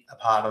to be a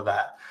part of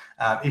that.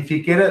 If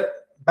you get it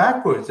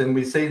backwards, and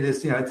we see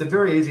this, it's a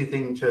very easy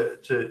thing to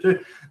do.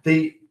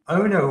 The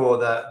owner or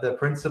the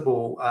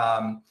principal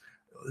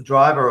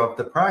driver of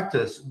the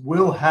practice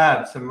will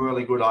have some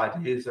really good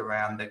ideas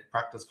around the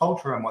practice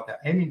culture and what they're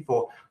aiming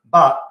for,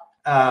 but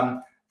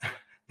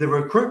the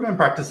recruitment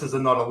practices are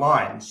not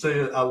aligned.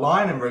 So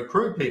align and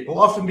recruit people,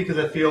 often because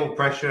they feel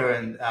pressure,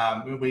 and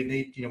we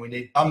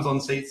need bums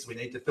on seats, we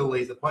need to fill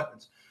these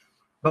appointments.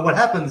 But what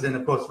happens then,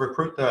 of course,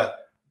 recruit the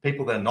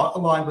people that are not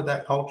aligned with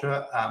that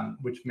culture,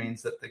 which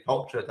means that the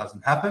culture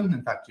doesn't happen.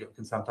 In fact, you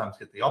can sometimes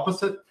get the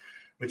opposite,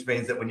 which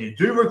means that when you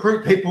do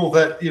recruit people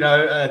that,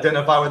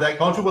 identify with that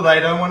culture, well, they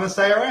don't want to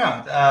stay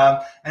around.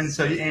 And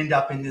so you end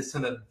up in this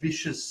sort of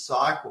vicious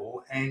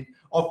cycle, and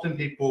often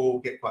people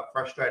get quite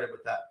frustrated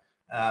with that,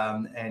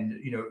 and,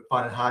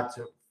 find it hard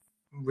to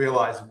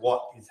realize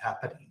what is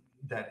happening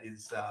that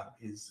is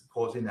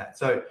causing that.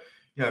 So,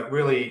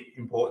 really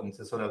important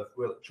to sort of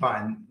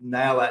try and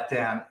nail that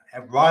down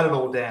and write it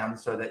all down,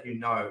 so that you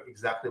know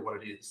exactly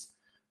what it is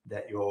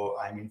that you're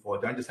aiming for.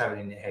 Don't just have it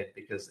in your head,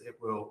 because it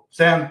will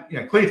sound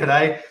clear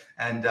today,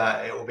 and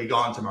it will be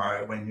gone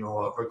tomorrow when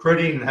you're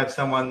recruiting and have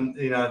someone,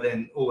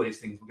 then all these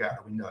things will go out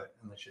the window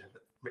unless you have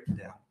it written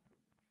down.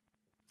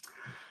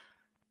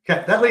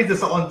 Okay, that leads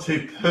us on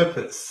to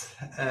purpose.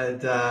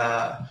 And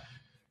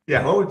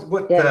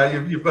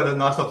you've got a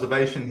nice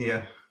observation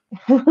here.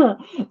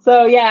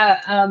 So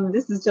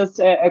this is just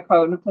a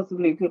quote, and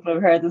possibly people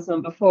have heard this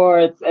one before.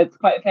 It's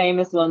quite a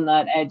famous one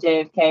that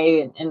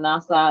JFK in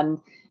NASA,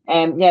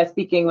 and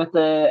speaking with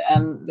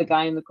the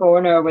guy in the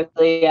corner with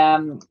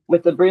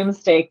the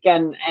broomstick,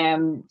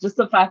 and just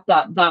the fact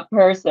that that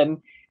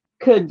person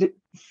could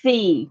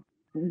see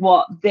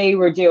what they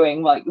were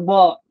doing,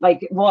 what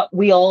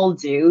we all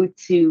do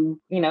to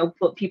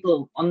put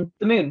people on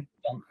the moon.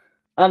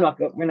 We're not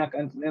going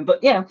to the moon,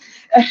 but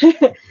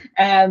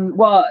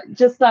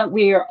just that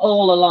we are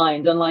all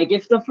aligned, and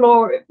if the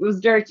floor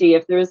was dirty,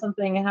 if there is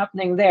something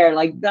happening there,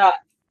 that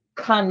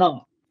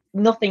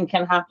nothing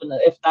can happen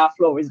if that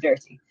floor is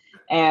dirty,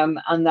 and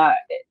that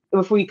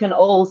if we can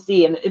all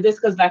see, and this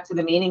goes back to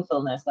the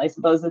meaningfulness. I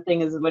suppose the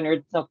thing is, when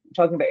you're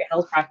talking about your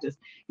health practice,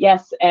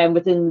 yes, and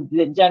within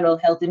the general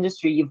health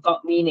industry, you've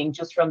got meaning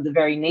just from the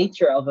very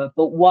nature of it.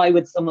 But why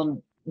would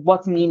someone?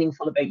 What's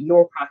meaningful about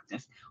your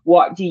practice?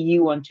 What do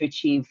you want to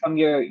achieve from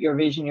your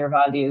vision, your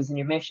values, and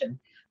your mission?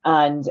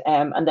 And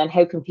then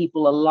how can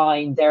people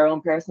align their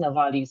own personal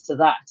values to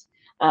that?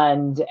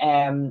 And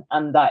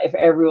that if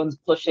everyone's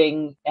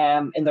pushing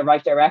in the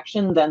right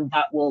direction, then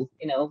that will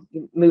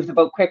move the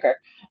boat quicker.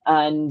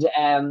 And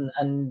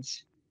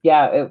that's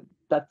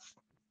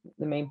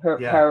the main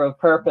power of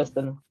purpose.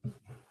 And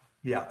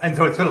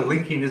so it's sort of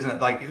linking,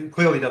 isn't it?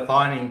 Clearly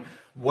defining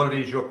what it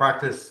is your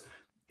practice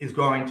is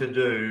going to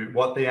do,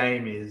 what the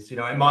aim is.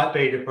 It might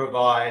be to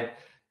provide,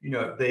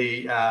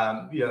 a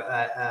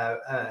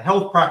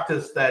health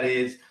practice that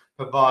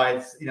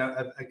provides,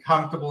 a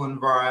comfortable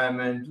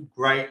environment,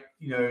 great,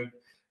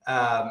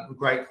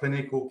 great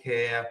clinical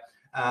care,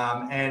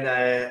 and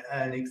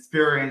an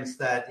experience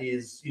that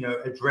is,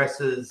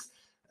 addresses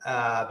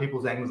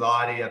people's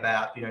anxiety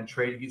about,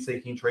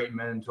 seeking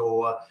treatment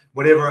or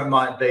whatever it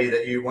might be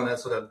that you want to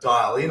sort of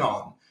dial in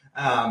on.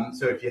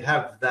 So if you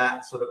have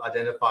that sort of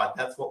identified,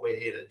 that's what we're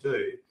here to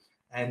do.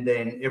 And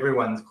then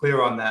everyone's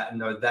clear on that and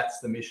know that's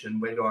the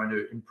mission. We're going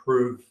to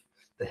improve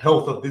the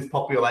health of this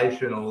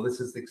population, or this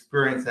is the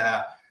experience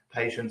our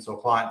patients or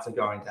clients are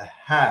going to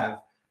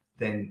have.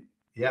 Then,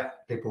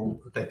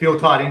 people, they feel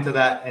tied into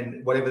that,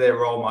 and whatever their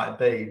role might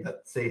be,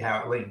 but see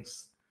how it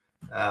links.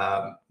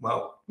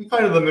 We go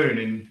to the moon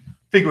in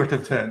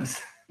figurative terms.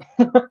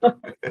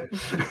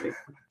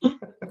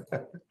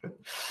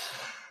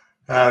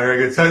 Very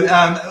good. So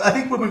I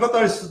think when we've got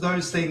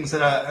those things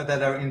that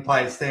are in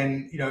place,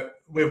 then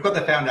we've got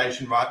the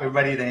foundation right. We're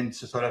ready then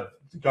to sort of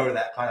go to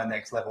that kind of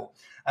next level.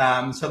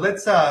 So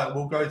let's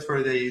we'll go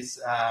through these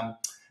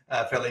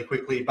fairly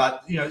quickly.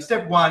 But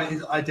step one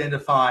is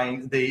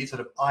identifying the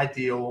sort of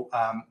ideal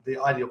kind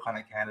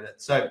of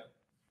candidate. So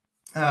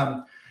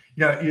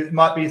you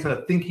might be sort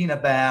of thinking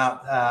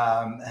about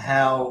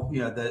how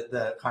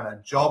the kind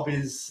of job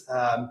is,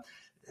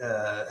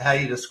 how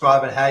you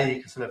describe it, how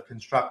you sort of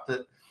construct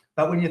it.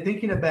 But when you're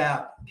thinking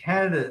about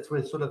candidates,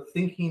 we're sort of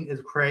thinking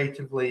as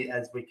creatively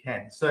as we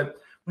can. So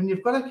when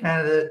you've got a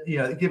candidate,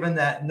 given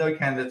that no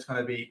candidate's going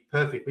to be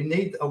perfect, we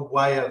need a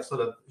way of sort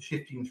of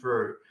shifting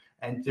through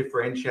and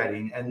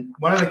differentiating. And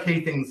one of the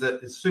key things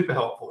that is super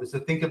helpful is to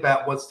think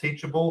about what's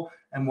teachable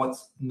and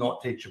what's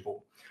not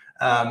teachable.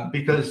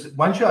 Because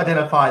once you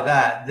identify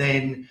that,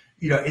 then,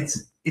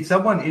 if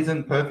someone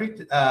isn't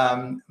perfect,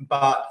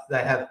 but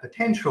they have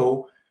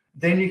potential,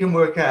 then you can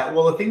work out,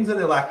 well, the things that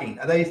they're lacking,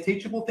 are they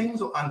teachable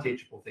things or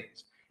unteachable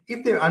things?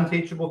 If they're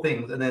unteachable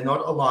things and they're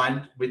not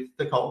aligned with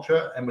the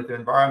culture and with the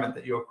environment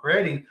that you're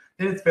creating,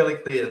 then it's fairly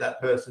clear that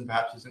person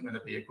perhaps isn't going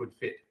to be a good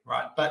fit,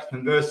 right? But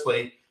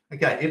conversely,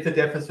 okay, if the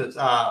deficits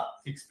are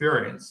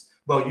experienced,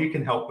 well, you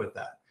can help with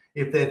that.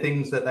 If they're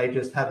things that they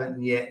just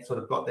haven't yet sort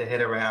of got their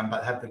head around,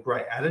 but have the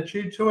great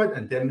attitude to it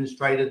and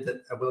demonstrated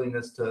that a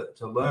willingness to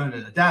learn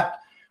and adapt,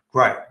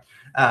 great.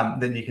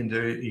 Then you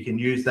can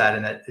use that,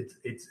 and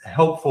it's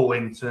helpful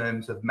in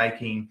terms of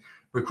making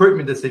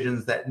recruitment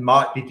decisions that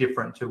might be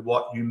different to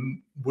what you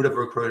would have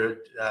recruited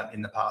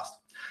in the past.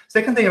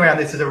 Second thing around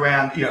this is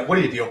around, what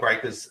are your deal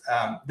breakers?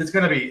 There's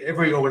going to be,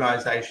 every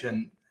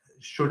organization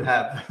should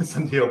have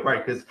some deal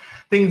breakers,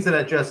 things that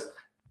are just,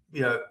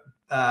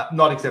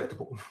 not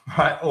acceptable,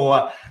 right?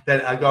 Or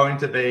that are going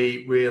to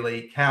be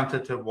really counter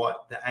to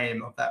what the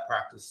aim of that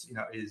practice,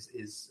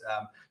 is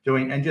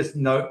doing. And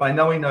just by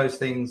knowing those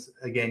things,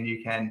 again,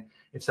 you can,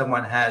 if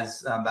someone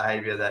has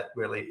behavior that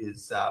really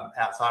is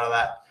outside of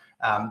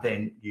that,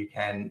 then you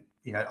can,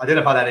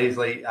 identify that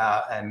easily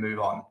and move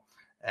on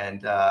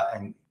and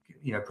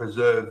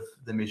preserve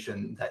the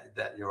mission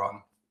that you're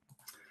on.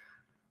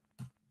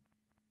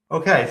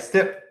 Okay,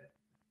 step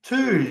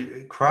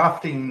 2,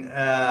 crafting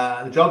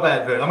the job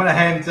advert. I'm going to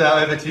hand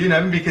over to you,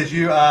 Naomi, because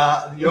you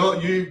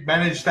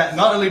manage that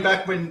not only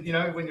back when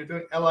when you're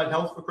doing allied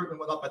health recruitment,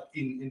 whatnot, but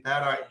in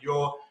Powder,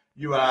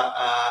 you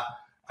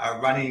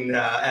are running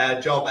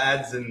our job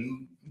ads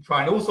and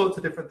trying all sorts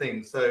of different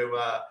things.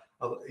 So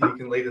you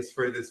can lead us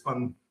through this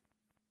one.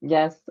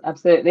 Yes,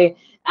 absolutely.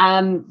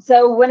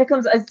 So when it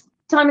comes, as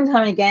time and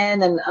time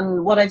again,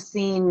 and what I've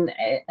seen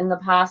in the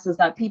past is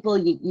that people,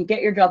 you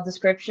get your job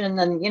description,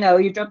 and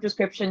your job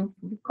description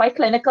quite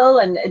clinical,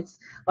 and it's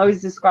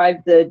always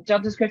described, the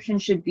job description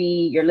should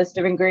be your list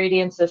of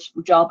ingredients. The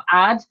job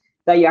ad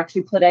that you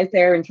actually put out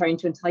there and trying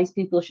to entice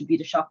people should be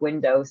the shop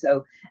window.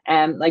 So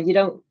like, you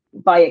don't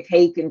buy a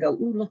cake and go,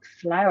 oh, look,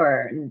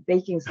 flour and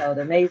baking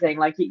soda, amazing.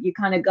 Like you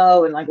kind of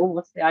go and like, oh,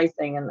 what's the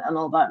icing and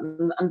all that.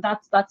 And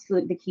that's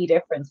the key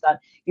difference, that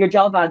your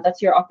job ad,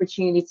 that's your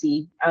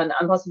opportunity, and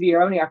possibly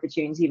your only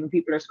opportunity when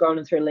people are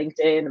scrolling through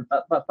LinkedIn,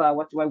 but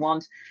what do I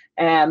want?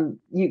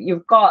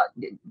 You've got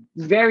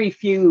very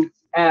few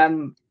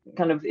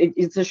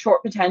it's a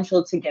short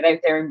potential to get out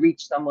there and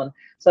reach someone.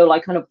 So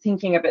like, kind of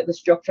thinking about the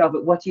structure of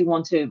it, what do you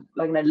want to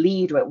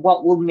lead with?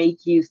 What will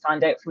make you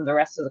stand out from the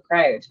rest of the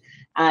crowd?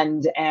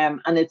 And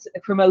it's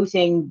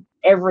promoting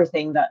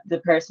everything that the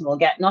person will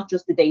get, not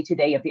just the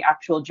day-to-day of the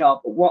actual job,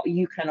 but what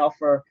you can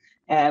offer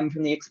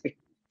from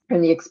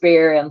the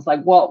experience,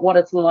 like what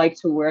it's like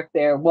to work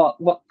there,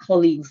 what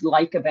colleagues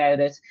like about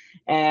it,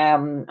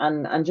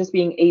 and just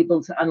being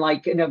able to,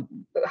 and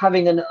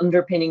having an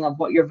underpinning of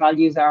what your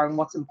values are and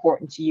what's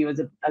important to you as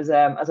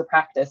a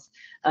practice,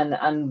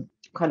 and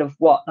kind of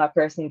what that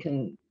person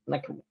can,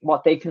 like,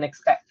 what they can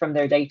expect from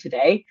their day to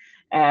day.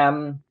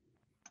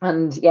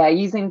 And yeah,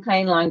 using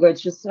plain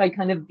language, just like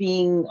kind of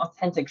being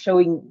authentic,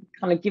 showing,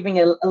 kind of giving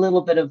a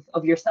little bit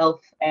of yourself,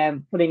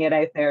 putting it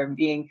out there and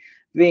being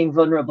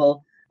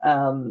vulnerable.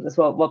 That's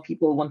what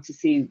people want to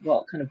see,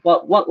 what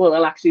will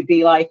it actually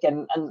be like.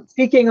 And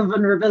speaking of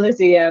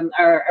vulnerability,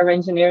 our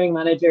engineering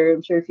manager,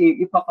 I'm sure if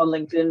you pop on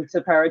LinkedIn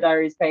to Power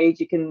Diaries page,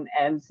 you can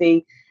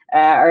see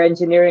our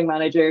engineering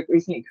manager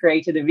recently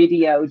created a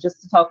video just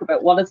to talk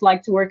about what it's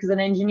like to work as an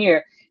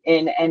engineer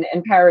in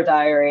Power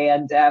Diary,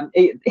 and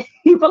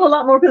he put a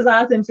lot more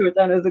pizzazz into it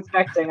than I was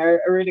expecting. I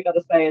really got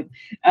to say it.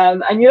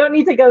 And you don't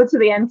need to go to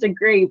the nth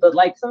degree, but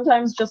like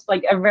sometimes just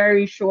like a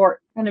very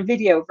short kind of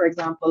video, for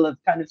example, of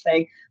kind of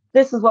saying,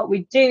 this is what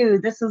we do,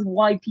 this is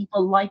why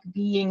people like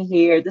being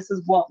here, this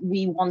is what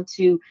we want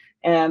to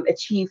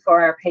achieve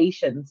for our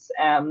patients,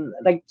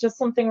 like just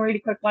something really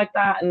quick like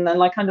that. And then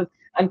like kind of,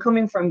 I'm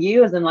coming from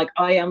you as in like,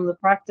 I am the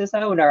practice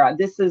owner,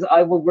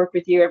 I will work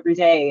with you every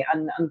day,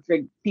 and for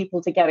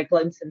people to get a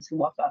glimpse into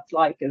what that's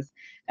like is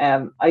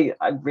I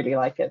really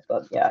like it.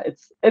 But yeah,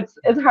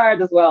 it's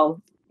hard as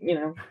well,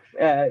 and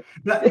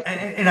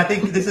I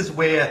think this is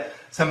where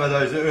some of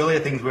those earlier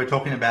things we were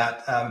talking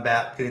about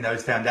getting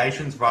those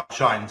foundations right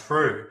shine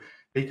through,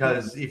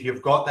 because if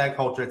you've got that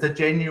culture, it's a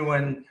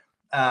genuine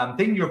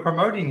thing you're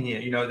promoting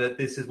here, that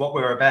this is what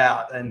we're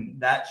about, and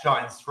that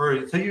shines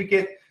through. So you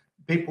get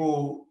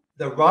people,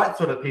 the right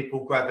sort of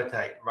people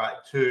gravitate right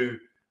to,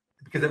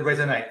 because it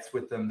resonates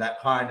with them, that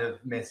kind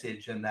of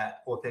message and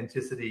that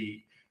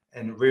authenticity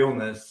and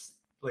realness.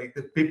 Like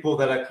the people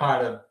that are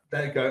kind of,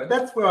 they go,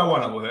 that's where I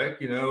want to work,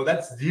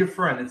 that's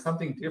different. It's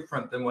something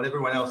different than what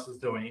everyone else is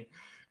doing,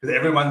 because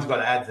everyone's got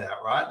ads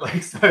out, right?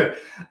 Like, so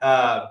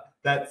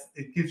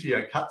it gives you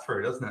a cut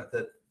through, doesn't it?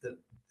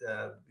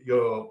 That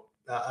your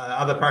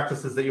other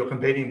practices that you're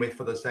competing with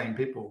for the same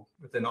people,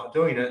 if they're not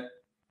doing it,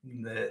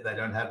 they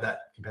don't have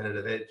that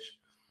competitive edge.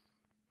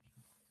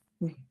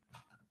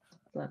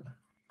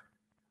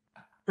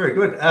 Very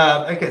good.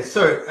 Okay,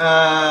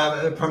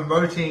 so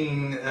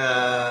promoting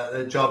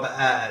a job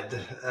ad.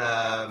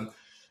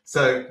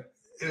 So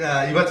you've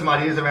got some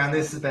ideas around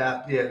this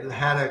about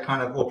how to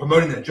kind of, or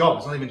promoting the job.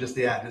 It's not even just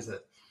the ad, is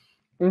it?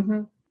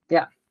 Mm-hmm.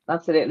 Yeah,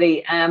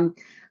 absolutely. And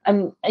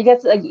I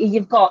guess like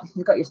you've got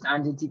your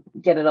standards. You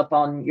get it up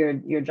on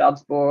your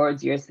jobs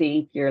boards, your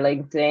Seek, your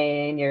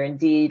LinkedIn, your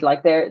Indeed.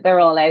 Like they're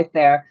all out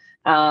there.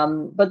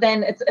 But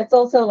then it's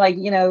also like,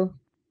 you know,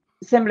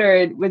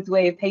 similar with the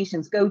way of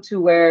patients, go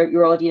to where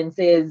your audience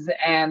is,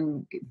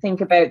 and think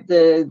about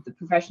the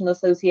professional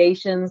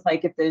associations,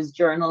 like if there's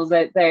journals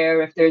out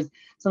there, if there's,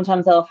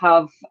 sometimes they'll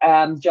have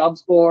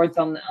jobs boards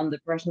on the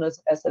professional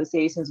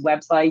associations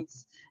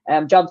websites,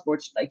 jobs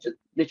boards like just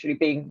literally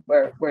being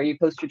where you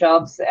post your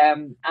jobs,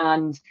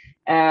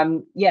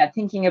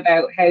 thinking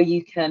about how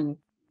you can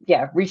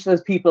reach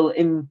those people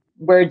in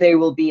where they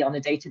will be on a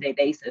day-to-day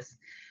basis.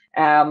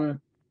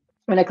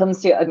 When it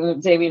comes to,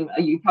 Damien,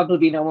 you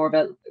probably know more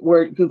about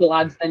Google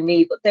Ads than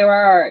me, but there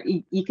are,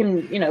 you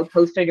can, you know,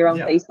 post on your own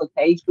Facebook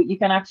page, but you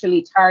can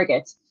actually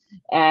target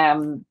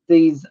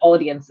these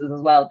audiences as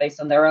well based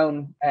on their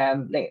own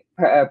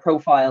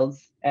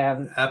profiles.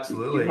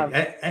 Absolutely.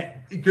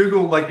 And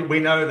Google, like we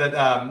know that,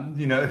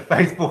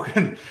 Facebook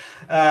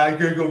and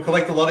Google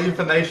collect a lot of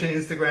information,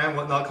 Instagram,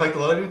 whatnot, collect a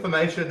lot of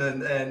information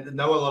and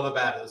know a lot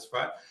about us,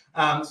 right?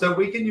 So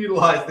we can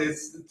utilize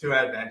this to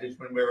our advantage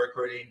when we're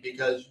recruiting,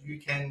 because you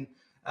can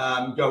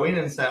go in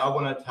and say, I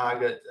want to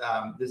target,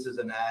 this is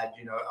an ad,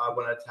 I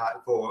want to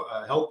target for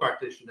a health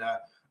practitioner.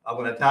 I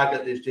want to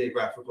target this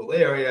geographical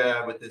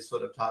area with this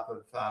sort of type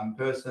of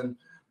person.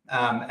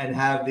 And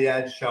have the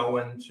ad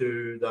shown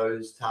to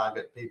those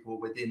target people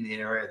within the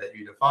area that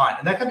you define.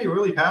 And that can be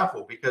really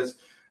powerful, because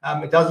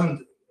it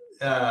doesn't,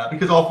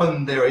 because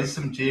often there is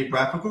some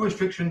geographical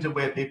restriction to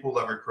where people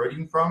are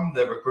recruiting from.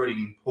 They're recruiting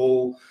in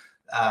pool,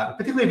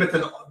 particularly if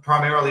it's a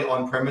primarily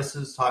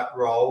on-premises type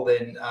role,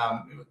 then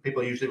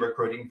people are usually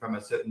recruiting from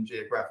a certain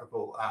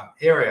geographical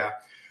area.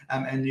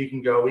 And you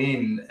can go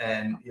in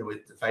and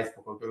with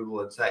Facebook or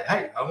Google and say,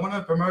 hey, I want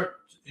to promote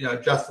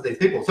just to these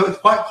people. So it's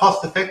quite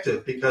cost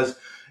effective, because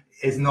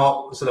it's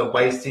not sort of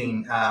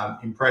wasting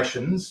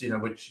impressions,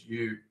 which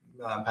you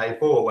pay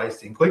for, or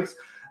wasting clicks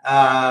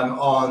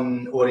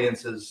on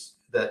audiences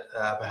that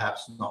are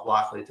perhaps not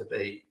likely to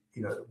be,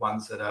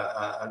 ones that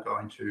are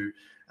going to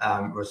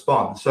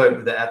respond.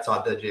 So they're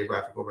outside the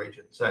geographical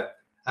region. So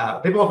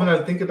people often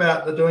don't think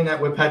about doing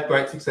that. We've had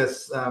great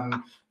success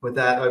with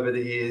that over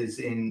the years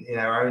in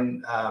our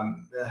own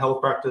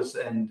health practice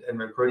and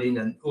recruiting,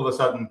 and all of a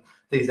sudden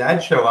these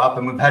ads show up,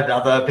 and we've had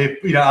other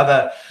people,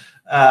 other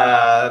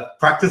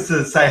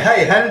practices say,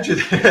 hey, how'd you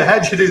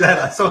do that?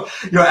 I saw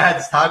your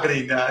ads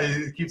targeting,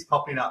 it keeps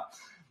popping up.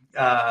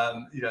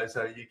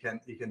 So you can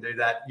do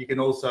that. You can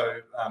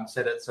also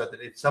set it so that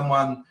if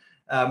someone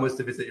was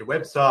to visit your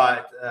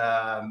website,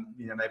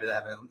 maybe they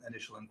have an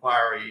initial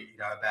inquiry,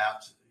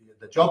 about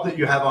the job that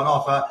you have on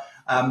offer,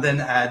 then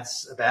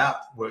ads about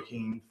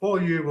working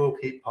for you will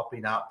keep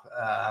popping up.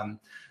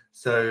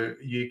 So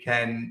you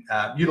can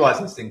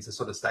utilize these things to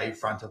sort of stay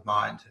front of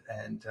mind,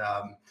 and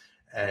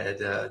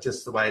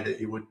just the way that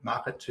you would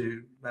market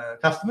to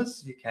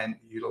customers, you can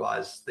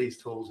utilize these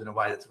tools in a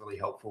way that's really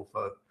helpful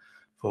for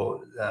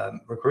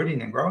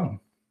recruiting and growing.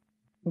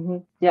 Mm-hmm.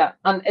 Yeah,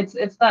 and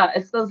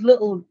it's those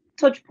little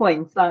touch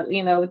points that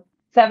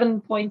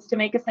 7 points to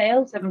make a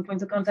sale, 7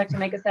 points of contact to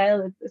make a sale.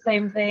 It's the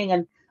same thing,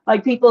 and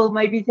like people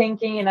might be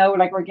thinking,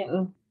 like we're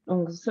getting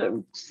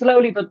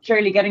slowly but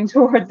surely getting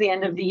towards the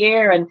end of the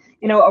year, and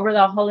over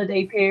that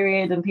holiday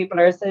period, and people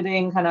are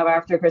sitting kind of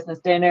after Christmas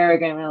dinner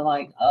again,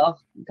 like, oh,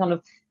 kind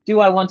of, do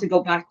I want to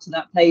go back to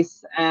that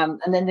place? And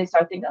then they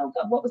start thinking, oh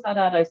God, what was that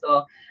ad I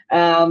saw?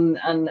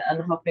 And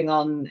hopping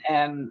on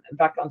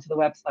back onto the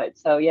website.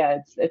 So yeah,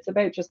 it's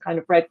about just kind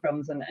of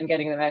breadcrumbs and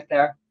getting them out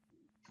there.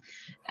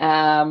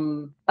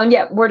 And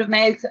yeah, word of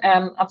mouth,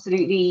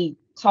 absolutely.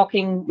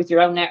 Talking with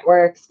your own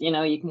networks, you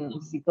can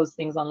obviously post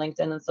things on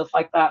LinkedIn and stuff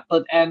like that,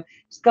 but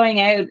just going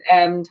out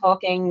and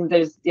talking,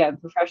 there's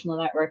professional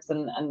networks,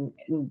 and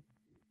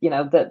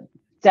that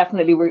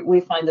definitely we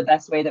find the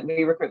best way that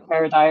we recruit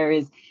Paradire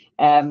is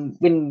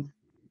when,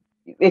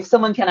 if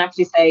someone can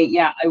actually say,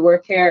 yeah, I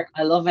work here,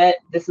 I love it,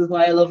 this is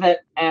why I love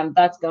it,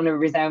 that's going to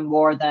resound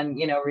more than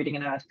reading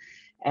an ad.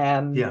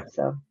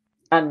 So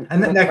and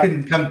then that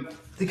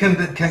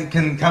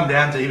can come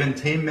down to even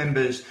team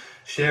members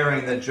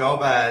sharing the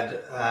job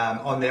ad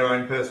on their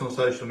own personal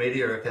social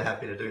media, if they're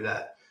happy to do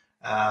that,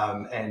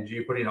 and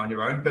you put it on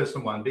your own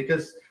personal one,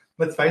 because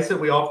let's face it,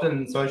 we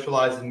often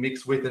socialize and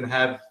mix with and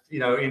have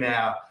in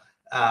our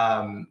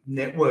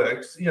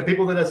networks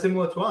people that are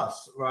similar to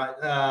us, right,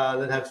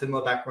 that have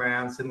similar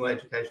backgrounds, similar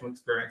educational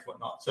experience,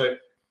 whatnot. So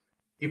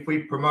if we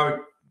promote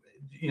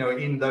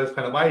in those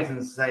kind of ways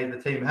and say to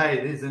the team,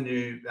 hey, there's a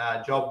new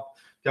job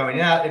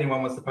going out,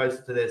 anyone wants to post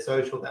it to their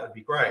social, that would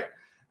be great.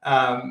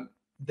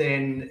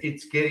 Then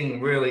it's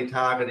really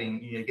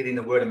targeting, getting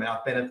the word of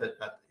mouth benefit,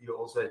 but you're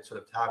also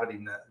sort of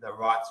targeting the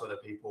right sort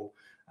of people.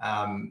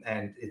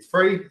 And it's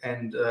free,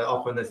 and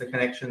often there's a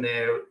connection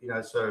there,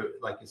 so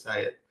like you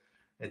say,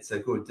 it's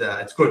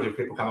good if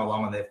people come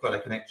along and they've got a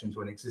connection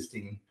to an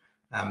existing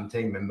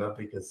team member,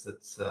 because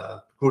it's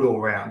good all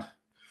round.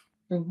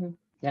 Mm-hmm.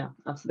 Yeah,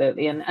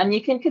 absolutely. And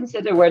you can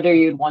consider whether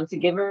you'd want to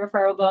give a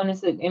referral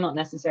bonus. It may not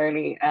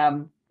necessarily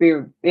be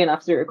an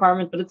absolute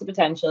requirement, but it's a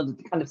potential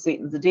that kind of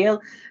sweetens the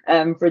deal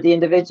for the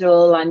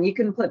individual. And you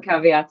can put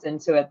caveats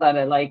into it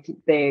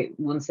that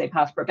once they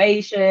pass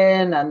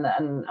probation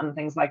and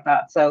things like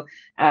that. So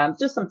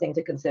just something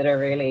to consider,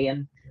 really.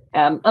 And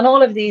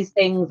all of these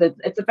things,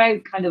 it's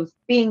about kind of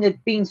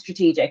being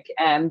strategic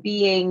and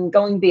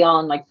going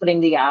beyond, like putting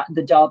the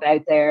job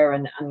out there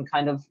and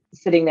kind of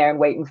sitting there and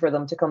waiting for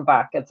them to come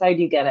back. It's how do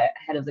you get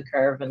ahead of the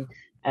curve and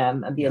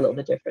be a little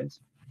bit different,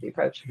 the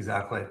approach.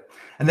 Exactly.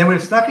 And then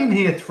we've stuck in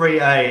here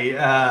 3A,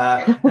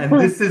 and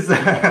this is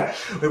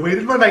we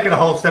didn't want to make it a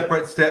whole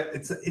separate step.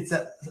 It's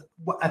a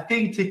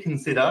thing to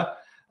consider,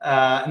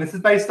 and this is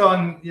based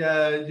on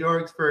your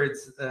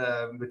experience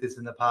with this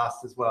in the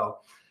past as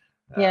well.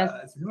 Yes.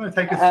 So you want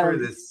to take us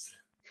through this?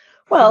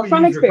 Well,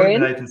 from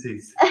experience,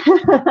 agencies.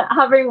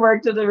 having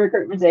worked at a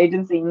recruitment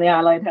agency in the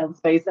allied health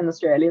space in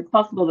Australia, it's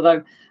possible that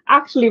I've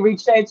actually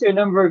reached out to a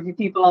number of you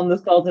people on this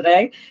call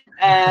today.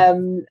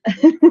 And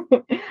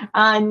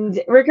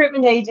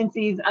recruitment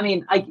agencies, I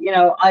mean,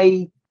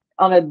 I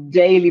on a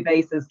daily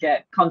basis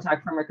get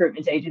contact from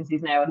recruitment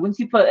agencies now. And once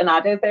you put an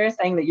ad out there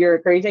saying that you're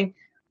recruiting,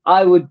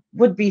 I would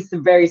be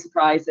very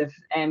surprised if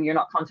you're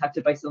not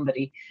contacted by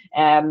somebody.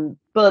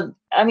 But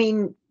I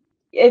mean,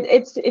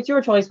 it's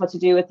your choice what to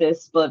do with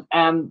this, but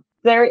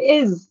there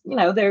is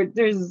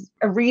there's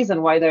a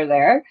reason why they're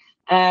there,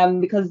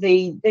 because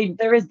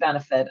there is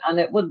benefit, and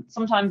it would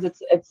sometimes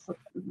it's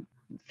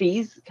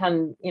fees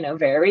can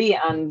vary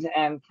and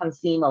can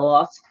seem a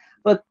lot,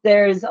 but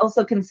there's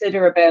also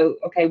consider about,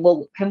 okay,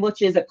 well, how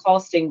much is it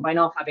costing by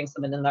not having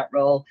someone in that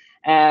role?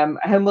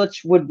 How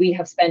much would we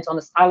have spent on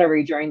a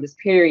salary during this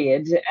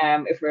period,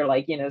 if we're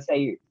like,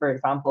 say for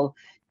example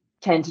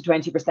 10 to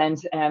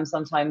 20%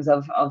 sometimes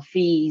of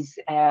fees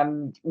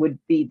would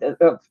be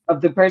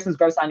of the person's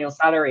gross annual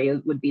salary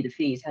would be the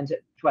fees, 10 to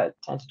 20%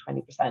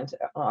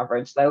 on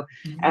average. So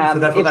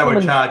that's what they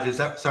would charge. Is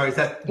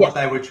that what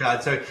they would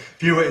charge? So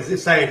if you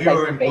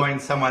were employing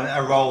someone,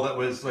 a role that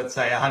was, let's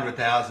say,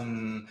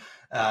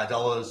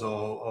 $100,000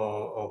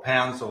 or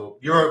pounds or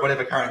euro,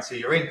 whatever currency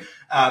you're in,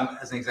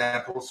 as an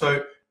example.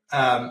 So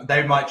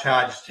they might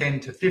charge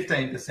 10 to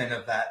 15%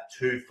 of that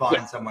to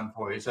find someone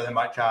for you. So they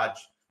might charge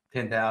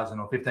 10,000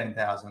 or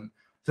 15,000.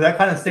 So that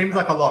kind of seems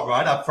like a lot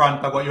right up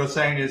front. But what you're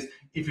saying is,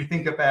 if you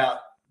think about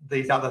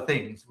these other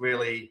things,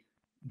 really,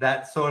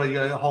 that sort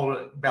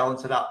of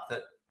balance it up,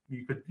 that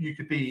you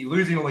could be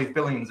losing all these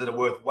billions that are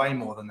worth way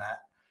more than that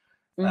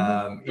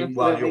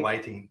while you're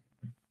waiting.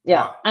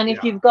 Yeah, and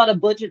if you've got a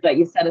budget that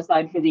you set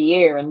aside for the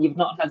year and you've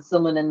not had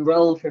someone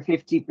enroll for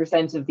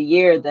 50% of the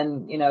year,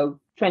 then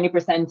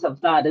 20% of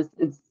that is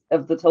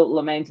of the total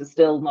amount is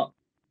still not.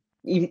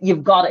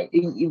 You've got it.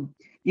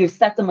 You've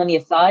set the money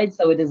aside,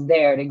 so it is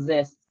there. It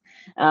exists,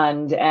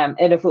 and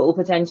if it will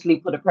potentially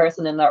put a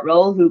person in that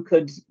role who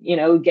could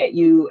get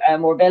you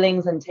more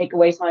billings and take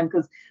away time,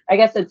 because I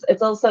guess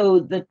it's also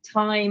the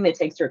time it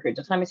takes to recruit,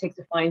 the time it takes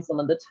to find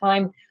someone, the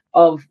time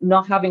of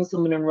not having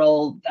someone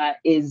enroll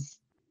that is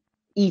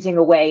eating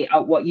away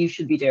at what you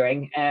should be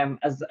doing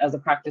as a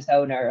practice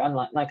owner, and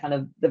like kind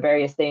of the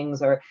various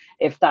things, or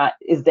if that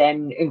is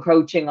then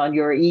encroaching on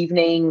your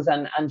evenings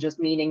and just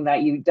meaning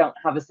that you don't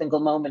have a single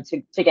moment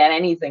to get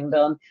anything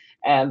done.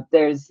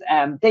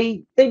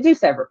 They do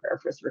serve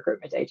purpose,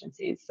 recruitment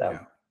agencies. So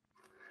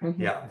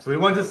yeah, so we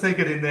want to sneak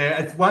it in there.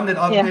 It's one that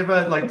I've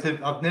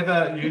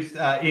never used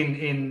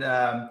in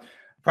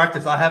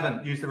practice. I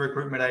haven't used a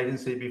recruitment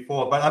agency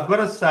before, but I've got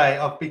to say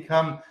I've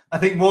become, I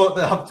think, more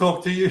that I've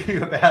talked to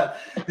you about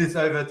this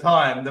over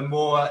time, the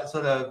more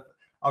sort of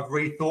I've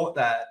rethought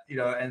that,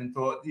 and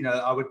thought,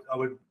 I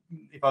would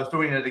if I was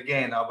doing it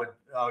again, I would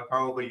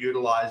probably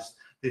utilize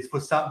this for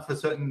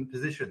certain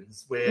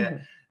positions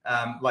where,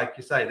 like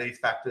you say, these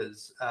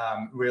factors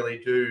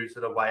really do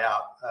sort of weigh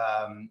up,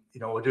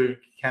 or do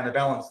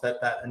counterbalance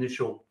that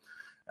initial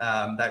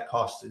that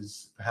cost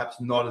is perhaps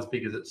not as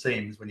big as it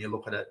seems when you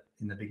look at it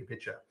in the bigger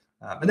picture.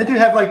 And they do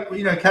have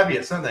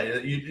caveats, don't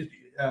they?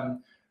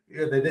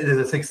 There's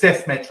a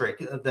success metric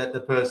that the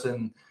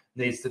person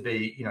needs to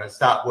be,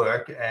 start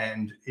work,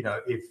 and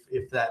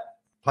if that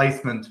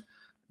placement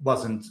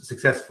wasn't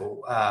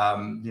successful,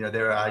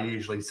 there are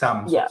usually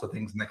some sorts of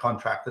things in the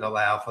contract that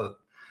allow for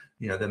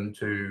them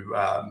to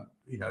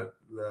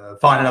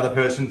find another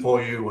person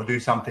for you, or do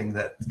something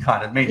that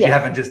kind of means you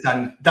haven't just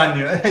done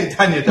your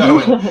dough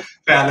and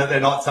found that they're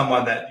not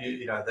someone that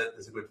that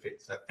is a good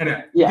fit. So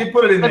anyway, you did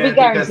put it in there. The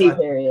guarantee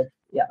period.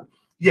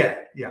 Yeah,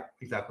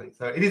 exactly.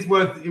 So it is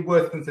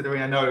worth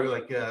considering. I know,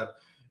 like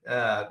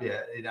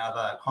in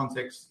other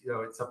contexts,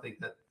 it's something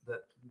that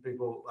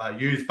people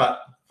use,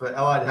 but for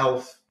allied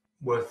health,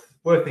 worth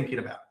thinking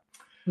about.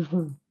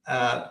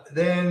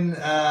 Then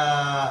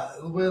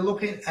we're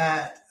looking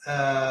at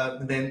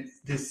then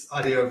this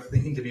idea of the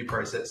interview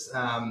process,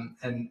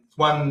 and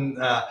one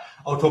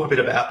I'll talk a bit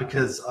about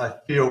because I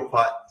feel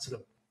quite sort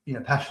of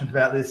passionate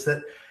about this.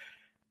 That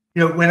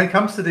When it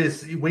comes to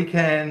this, we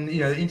can,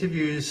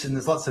 interviews, and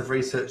there's lots of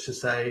research to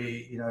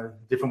say,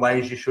 different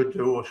ways you should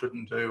do or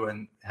shouldn't do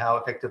and how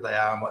effective they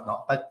are and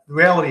whatnot. But the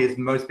reality is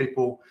most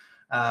people,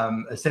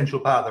 essential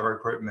part of the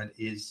recruitment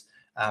is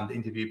the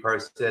interview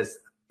process,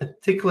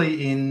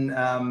 particularly in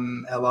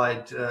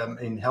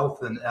in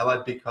health and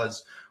allied,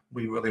 because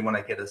we really want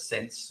to get a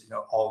sense,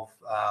 of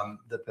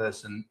the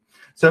person.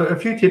 So a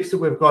few tips that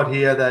we've got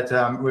here that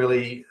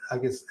really, I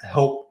guess,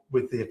 help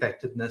with the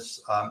effectiveness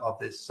of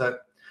this. So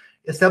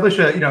establish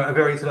a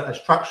very sort of a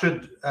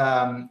structured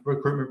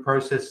recruitment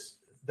process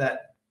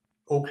that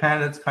all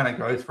candidates kind of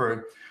go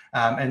through,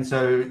 and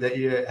so that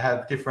you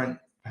have different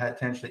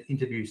potentially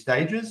interview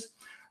stages,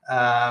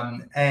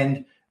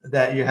 and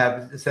that you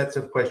have sets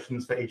of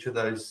questions for each of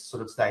those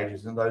sort of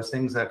stages, and those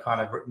things are kind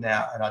of written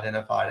out and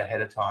identified ahead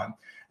of time.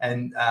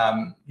 And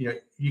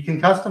you can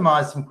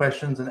customize some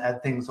questions and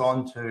add things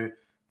on to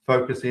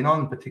focus in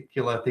on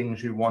particular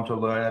things you want to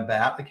learn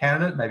about the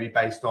candidate, maybe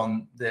based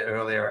on their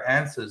earlier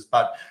answers,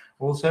 but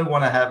also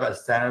want to have a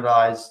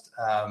standardized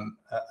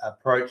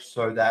approach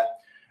so that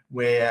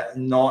we're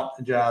not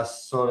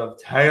just sort of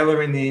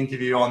tailoring the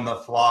interview on the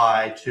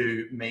fly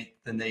to meet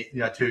the need,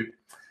 to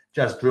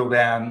just drill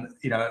down,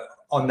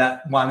 on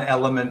that one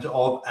element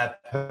of a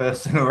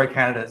person or a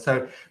candidate.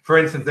 So, for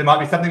instance, there might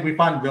be something we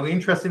find really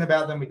interesting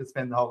about them. We could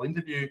spend the whole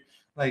interview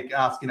like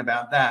asking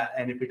about that.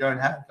 And if we don't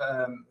have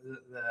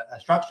a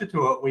structure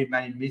to it, we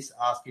may miss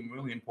asking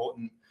really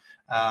important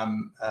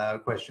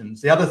questions.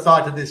 The other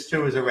side to this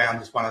too is around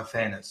just one of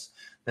fairness,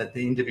 that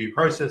the interview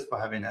process, by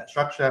having that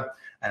structure,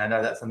 and I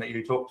know that's something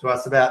you talk to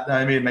us about,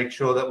 Naomi, and make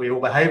sure that we all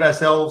behave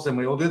ourselves and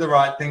we all do the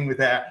right thing with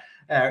our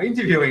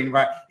interviewing,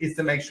 right, is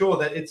to make sure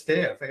that it's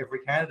fair for every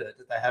candidate,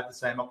 that they have the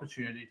same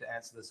opportunity to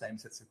answer the same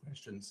sets of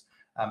questions.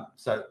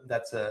 So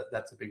that's a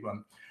big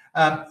one.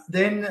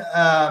 Then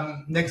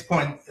next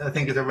point, I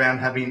think, is around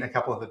having a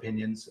couple of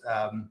opinions.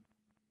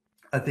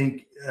 I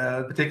think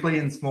particularly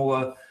in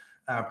smaller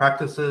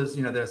practices,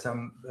 there are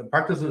some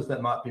practices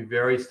that might be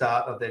very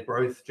start of their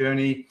growth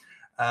journey,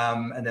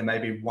 and there may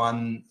be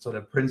one sort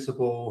of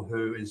principal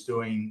who is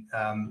doing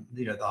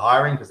the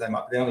hiring, because they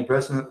might be the only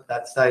person at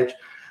that stage.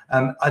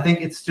 I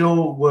think it's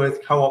still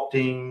worth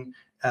co-opting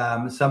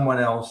someone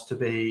else to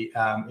be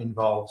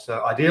involved.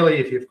 So ideally,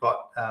 if you've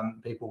got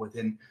people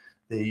within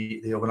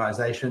the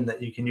organization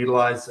that you can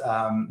utilize,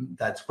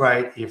 that's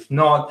great. If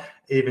not,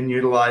 even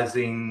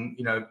utilizing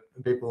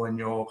people in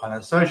your kind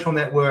of social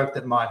network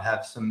that might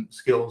have some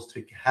skills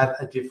to have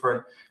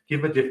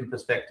give a different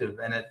perspective,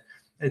 and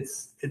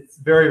it's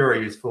very, very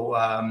useful,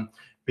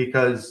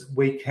 because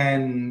we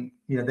can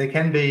there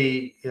can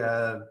be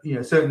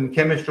certain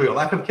chemistry or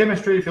lack of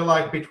chemistry, if you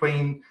like,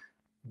 between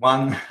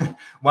one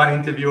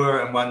interviewer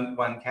and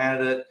one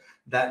candidate.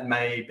 That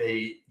may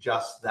be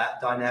just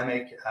that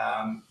dynamic.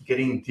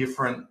 Getting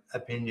different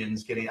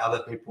opinions, getting other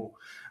people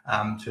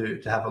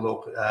to have a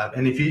look,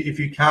 and if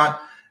you can't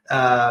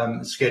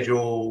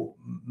schedule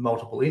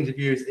multiple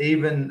interviews,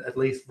 even at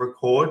least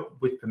record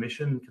with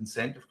permission,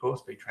 consent, of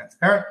course, be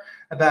transparent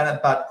about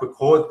it, but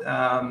record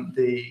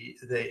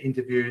the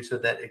interview so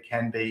that it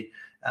can be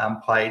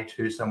played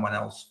to someone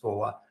else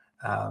for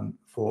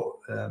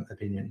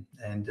opinion.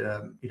 And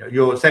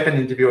your second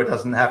interviewer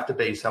doesn't have to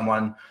be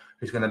someone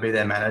who's going to be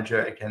their manager.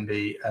 It can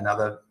be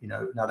another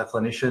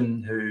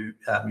clinician who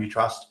you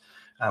trust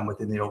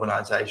within the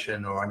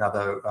organization, or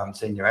another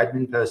senior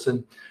admin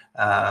person,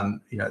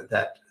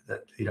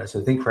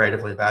 so think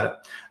creatively about it.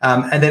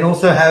 And then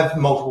also have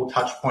multiple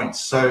touch points.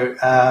 So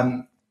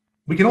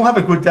we can all have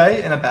a good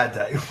day and a bad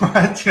day,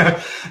 right?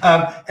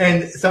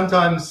 And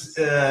sometimes,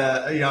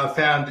 I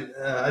found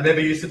I never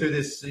used to do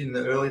this in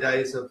the early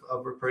days of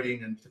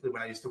recruiting, and particularly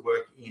when I used to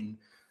work in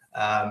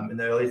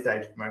the early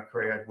stage of my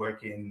career. I'd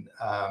work in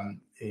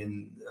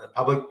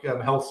public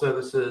health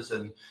services,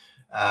 and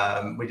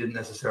we didn't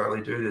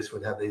necessarily do this.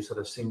 We'd have these sort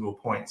of single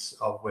points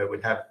of where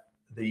we'd have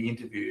the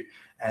interview,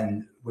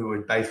 and we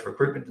would base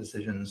recruitment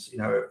decisions,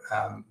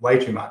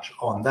 way too much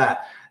on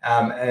that.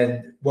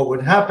 And what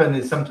would happen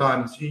is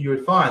sometimes you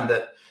would find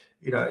that,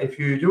 if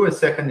you do a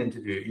second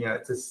interview,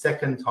 it's a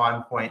second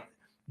time point,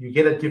 you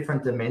get a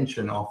different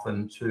dimension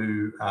often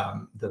to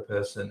the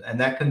person, and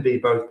that can be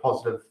both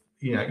positive.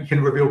 You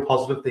can reveal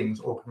positive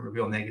things or can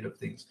reveal negative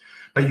things,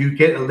 but you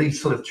get at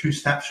least sort of two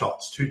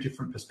snapshots, two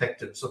different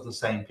perspectives of the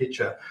same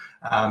picture,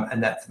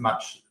 and that's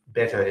much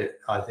better.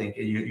 I think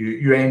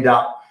you end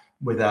up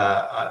with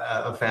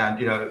I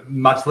found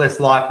much less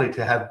likely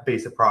to be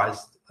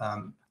surprised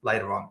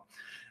later on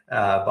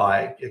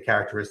by a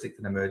characteristic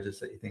that emerges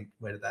that you think,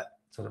 where did that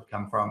sort of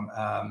come from?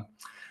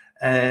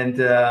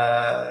 And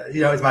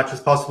as much as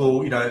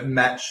possible,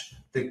 match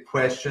the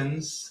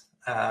questions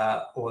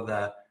or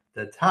the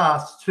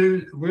tasks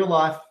to real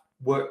life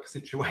work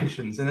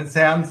situations. And it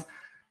sounds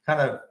kind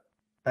of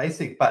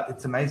basic, but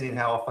it's amazing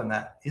how often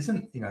that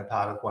isn't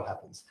part of what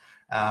happens.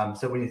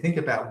 So when you think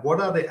about what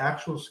are the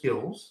actual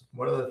skills,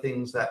 what are the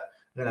things that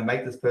are going to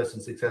make this person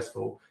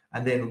successful,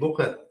 and then look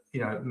at,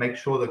 make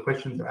sure the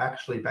questions are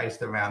actually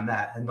based around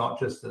that, and not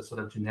just the sort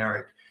of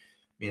generic,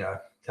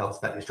 tell us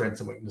about your strengths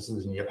and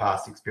weaknesses and your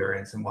past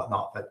experience and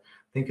whatnot, but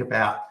think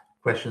about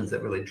questions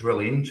that really drill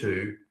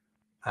into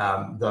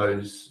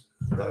those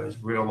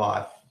real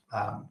life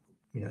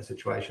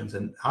situations,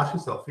 and ask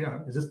yourself,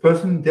 is this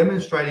person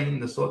demonstrating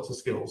the sorts of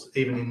skills,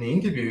 even in the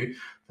interview,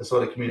 the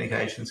sort of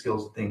communication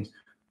skills and things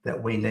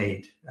that we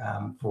need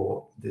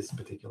for this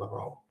particular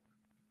role.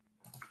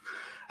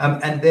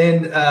 And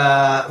then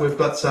we've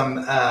got some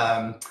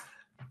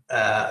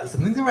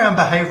things around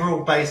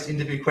behavioural-based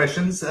interview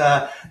questions.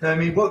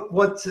 Naomi,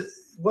 what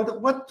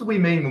do we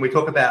mean when we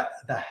talk about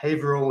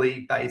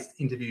behaviourally based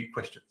interview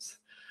questions?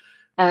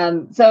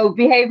 So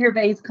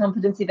behavior-based,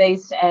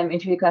 competency-based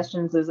interview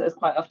questions is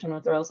quite often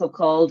what they're also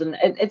called. And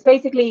it's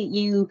basically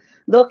you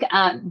look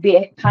at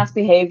past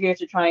behavior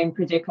to try and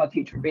predict what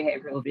future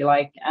behavior will be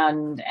like.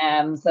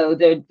 And so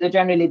they're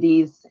generally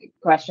these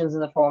questions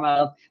in the format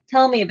of,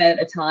 tell me about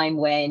a time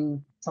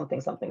when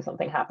something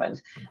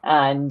happened,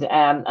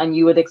 and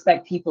you would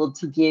expect people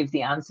to give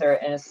the answer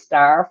in a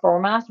STAR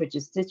format, which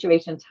is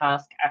situation,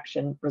 task,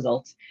 action,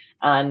 result.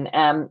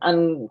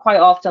 And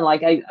quite often,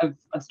 like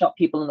I've stopped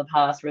people in the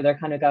past where they're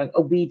kind of going,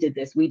 oh, we did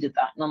this, we did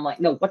that, and I'm like,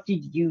 no, what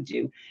did you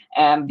do?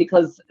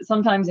 Because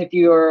sometimes if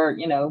you're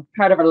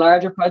part of a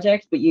larger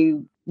project, but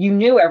you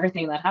knew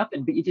everything that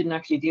happened, but you didn't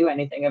actually do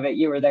anything of it,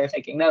 you were there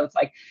taking notes,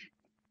 like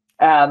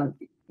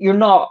you're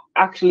not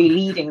actually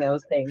leading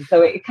those things.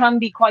 So it can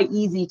be quite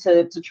easy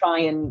to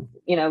try and,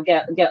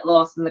 get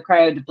lost in the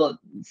crowd, but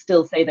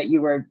still say that you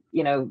were,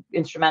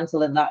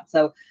 instrumental in that.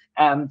 So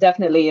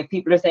definitely if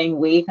people are saying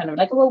we, kind of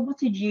like, oh, well, what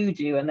did you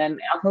do? And then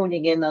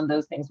honing in on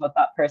those things, what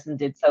that person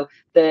did. So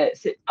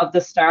of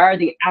the STAR,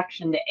 the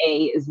action, the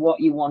A is what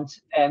you want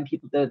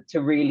people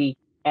to really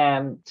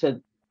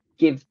to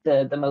give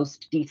the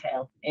most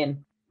detail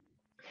in.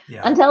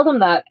 Yeah. And tell them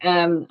that,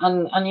 and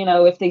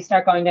if they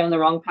start going down the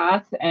wrong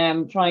path,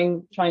 try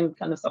and kind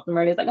of stop them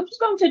early. It's like, I'm just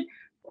going to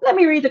let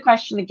me read the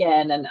question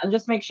again and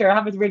just make sure,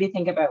 have it really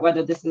think about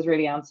whether this is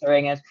really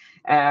answering it,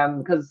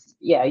 because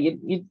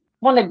you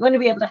want to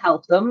be able to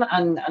help them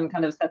and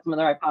kind of set them on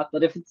the right path.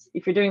 But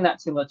if you're doing that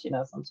too much,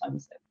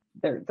 sometimes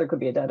there could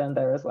be a dead end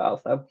there as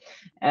well. So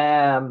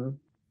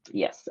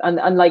yes,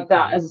 and like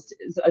that, as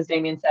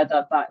Damien said,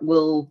 that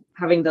will,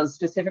 having those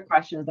specific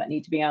questions that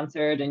need to be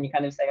answered, and you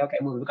kind of say, okay,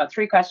 well, we've got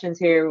 3 questions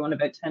here, we want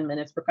about 10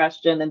 minutes per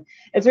question, and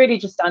it's really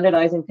just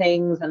standardizing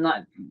things and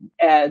not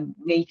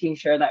making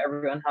sure that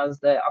everyone has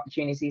the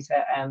opportunity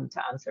to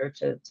answer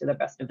to their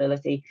best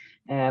ability,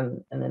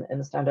 and then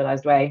in a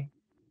standardized way.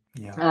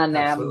 Yeah, and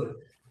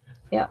absolutely.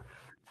 Yeah.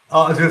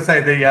 Oh, I was going to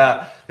say the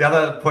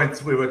other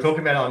points we were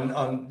talking about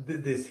on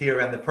this here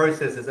around the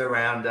processes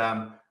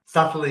around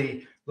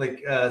subtly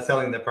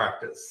selling the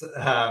practice,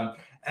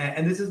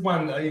 and this is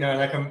one, and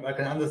I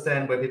can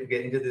understand where people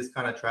get into this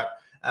kind of trap,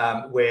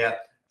 where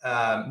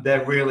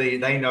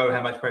they know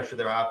how much pressure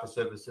there are for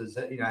services,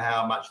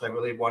 how much they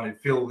really want to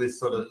fill this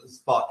sort of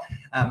spot,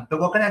 but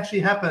what can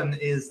actually happen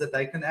is that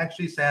they can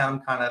actually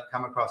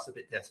come across a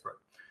bit desperate.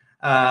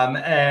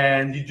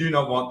 And you do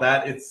not want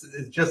that. It's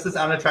just as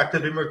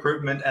unattractive in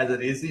recruitment as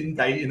it is in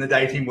the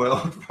dating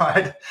world,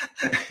 right?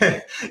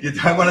 You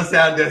don't want to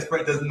sound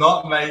desperate. It does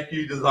not make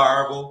you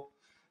desirable.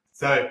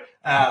 So,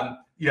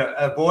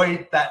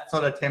 avoid that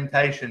sort of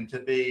temptation to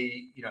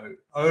be,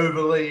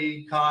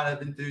 overly kind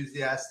of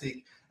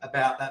enthusiastic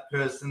about that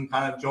person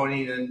kind of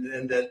joining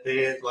and that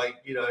they're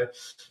like,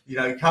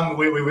 come,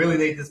 we really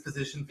need this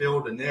position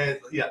filled, and there's,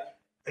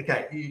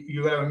 okay,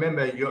 you got to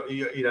remember,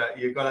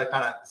 you've got to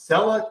kind of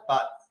sell it,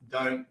 but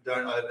don't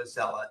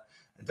oversell it.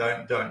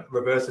 Don't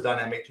reverse the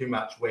dynamic too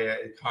much, where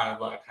it's kind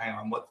of like, hang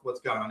on, what's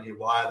going on here?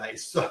 Why are they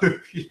so?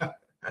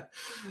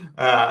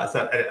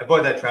 So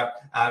avoid that trap,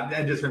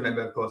 and just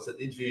remember, of course, that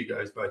the interview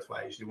goes both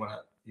ways. You want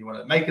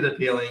to make it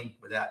appealing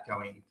without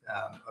going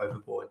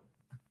overboard.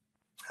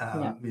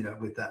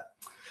 With that.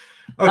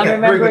 Okay, and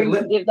remembering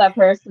to give that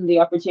person the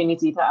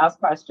opportunity to ask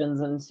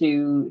questions and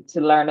to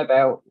learn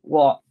about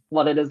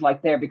what it is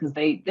like there, because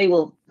they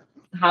will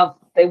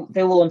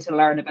want to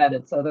learn about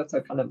it. So that's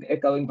a kind of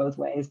it going both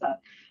ways, that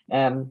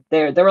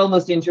they're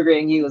almost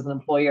integrating you as an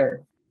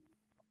employer.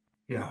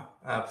 Yeah,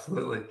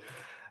 absolutely.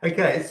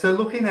 Okay, so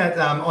looking at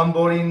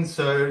onboarding,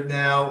 so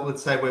now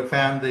let's say we've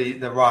found the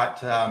right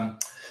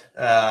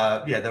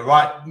the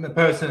right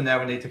person. Now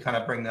we need to kind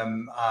of bring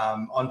them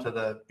onto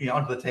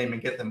the team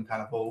and get them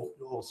kind of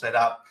all set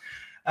up.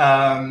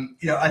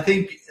 I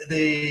think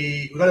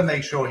we've got to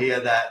make sure here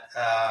that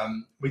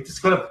we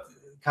just got to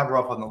cover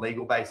off on the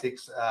legal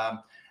basics,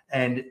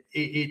 and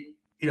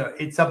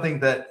it's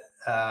something that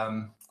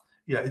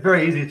it's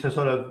very easy to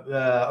sort of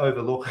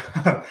overlook,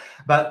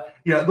 but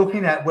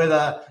looking at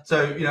whether,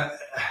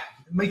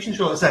 making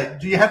sure, say,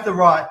 do you have the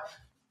right,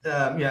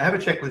 have a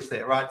checklist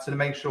there, right? So to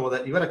make sure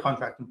that you've got a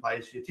contract in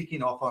place, you're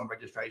ticking off on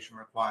registration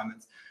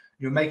requirements,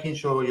 you're making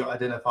sure you're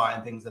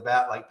identifying things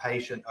about like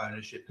patient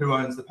ownership, who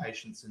owns the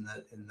patients in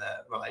the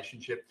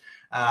relationship,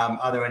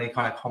 are there any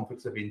kind of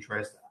conflicts of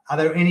interest, are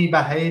there any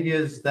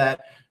behaviors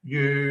that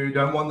you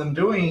don't want them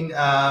doing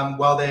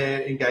while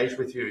they're engaged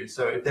with you?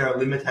 So if there are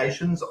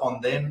limitations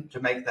on them, to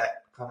make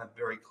that kind of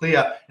very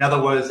clear. In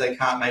other words, they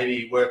can't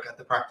maybe work at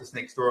the practice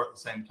next door at the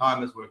same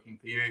time as working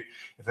for you.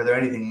 If there's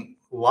anything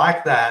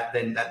like that,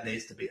 then that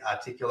needs to be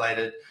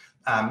articulated.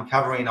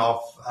 Covering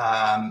off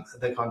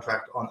the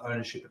contract on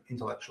ownership of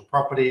intellectual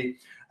property,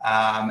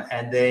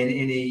 and then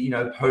any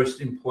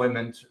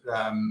post-employment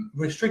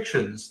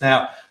restrictions.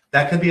 Now,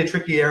 that can be a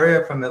tricky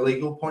area from a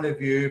legal point of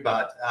view,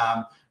 but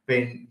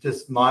being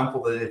just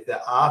mindful that if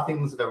there are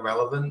things that are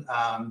relevant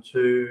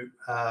to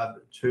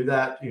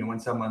that, when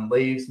someone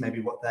leaves,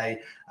 maybe what they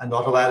are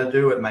not allowed to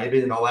do, it maybe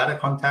they're not allowed to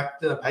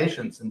contact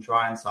patients and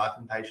try and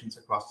siphon patients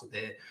across to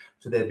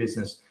their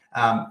business.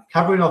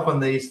 Covering off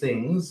on these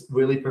things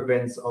really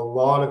prevents a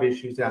lot of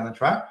issues down the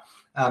track.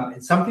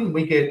 It's something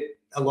we get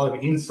a lot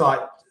of insight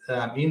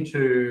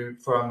into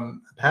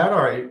from a power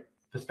diary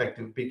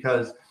perspective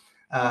because,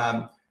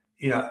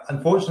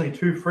 unfortunately,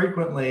 too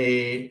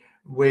frequently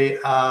we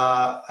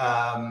are,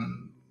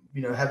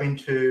 having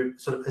to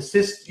sort of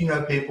assist,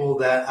 people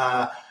that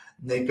are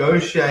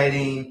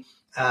negotiating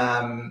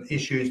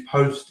issues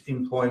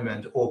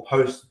post-employment or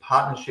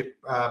post-partnership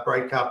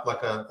breakup,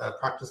 like a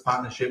practice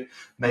partnership.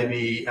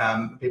 Maybe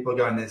people are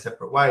going their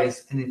separate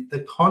ways, and if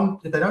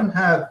they don't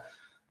have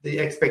the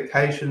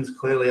expectations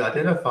clearly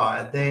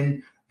identified,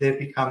 then there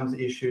becomes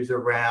issues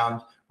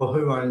around, well,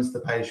 who owns the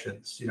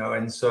patients,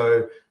 and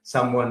so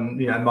someone,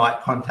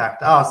 might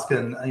contact us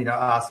and,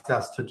 ask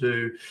us to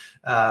do,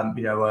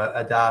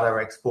 a data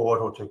export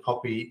or to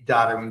copy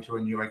data into a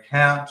new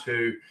account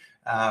to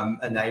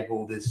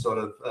enable this sort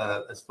of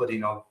a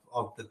splitting of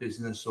the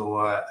business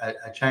or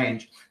a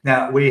change.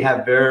 Now, we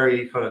have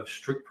very kind of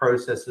strict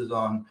processes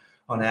on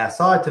our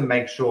side to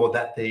make sure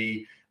that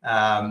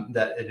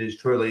that it is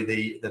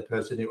truly the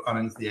person who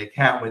owns the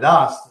account with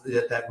us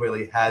that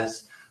really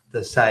has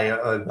the say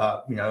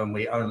over, and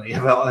we only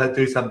ever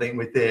do something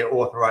with their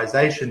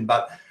authorization.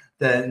 But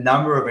the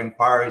number of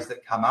inquiries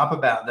that come up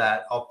about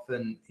that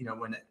often,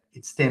 when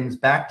it stems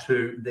back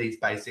to these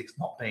basics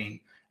not being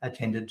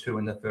attended to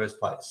in the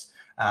first place.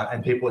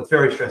 And people, it's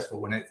very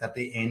stressful when it's at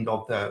the end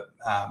of a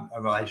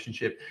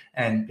relationship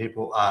and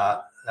people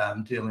are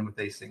dealing with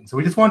these things. So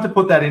we just want to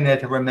put that in there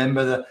to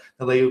remember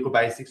the legal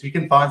basics. You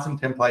can find some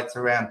templates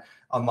around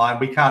online.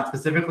 We can't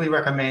specifically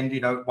recommend,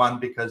 one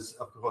because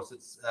of course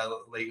it's a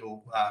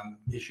legal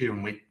issue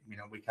and we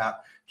can't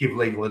give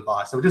legal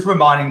advice. So we're just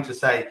reminding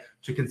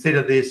to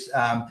consider this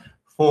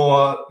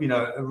for,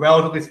 a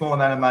relatively small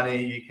amount of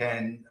money. You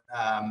can,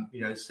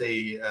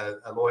 see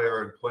a lawyer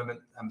or employment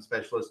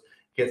specialist,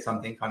 get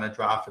something kind of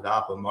drafted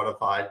up or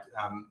modified,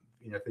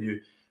 for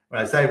you. When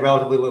I say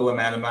relatively little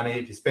amount of money,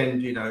 if you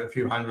spend, a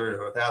few $100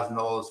 or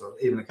 $1,000 or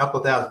even a couple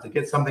of thousand to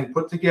get something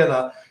put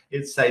together,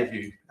 it saves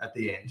you at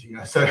the end,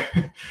 So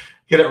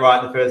get it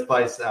right in the first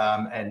place,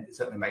 and it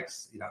certainly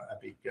makes, a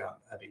big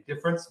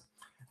difference.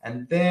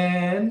 And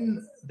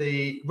then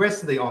the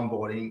rest of the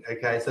onboarding,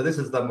 okay, so this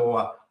is the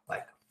more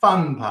like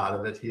fun part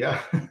of it here.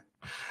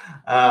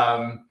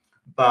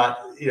 But,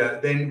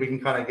 then we can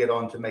kind of get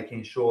on to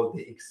making sure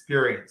the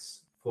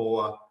experience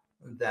for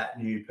that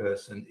new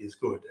person is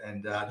good.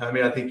 And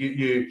Naomi, I think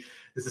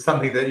this is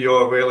something that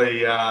you're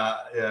really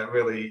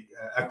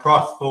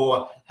across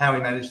for how we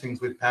manage things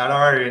with Power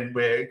Diary, and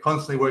we're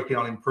constantly working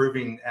on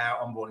improving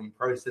our onboarding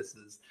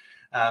processes.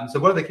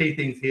 So what are the key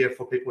things here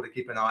for people to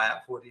keep an eye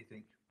out for, do you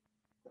think?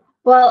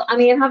 Well, I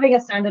mean, having a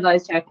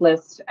standardized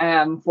checklist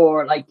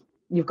for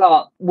you've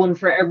got one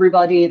for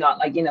everybody that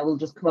we'll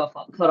just cut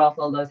off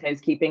all those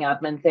housekeeping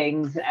admin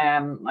things,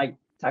 like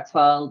tax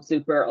file,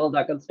 super, all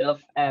that good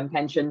stuff,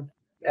 pension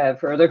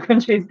for other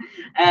countries,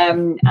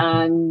 and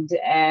then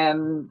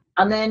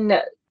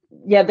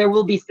there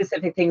will be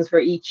specific things for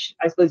each.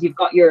 I suppose you've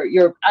got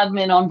your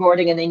admin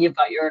onboarding, and then you've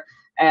got your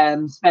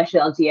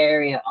specialty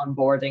area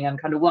onboarding, and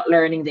kind of what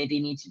learning they do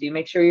need to do.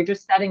 Make sure you're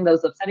just setting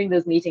those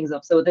meetings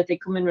up so that they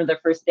come in on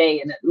their first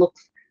day and it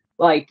looks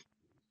like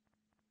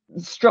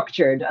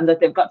structured and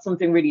that they've got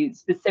something really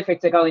specific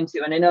to go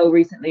into. And I know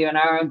recently in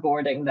our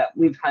onboarding that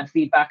we've had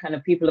feedback, kind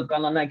of people have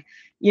gone on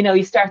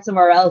you start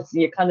somewhere else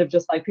and you kind of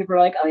just people are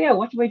like, oh yeah,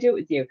 what do I do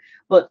with you?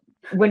 But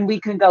when we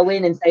can go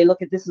in and say, look,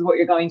 this is what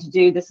you're going to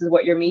do, this is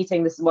what you're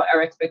meeting, this is what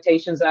our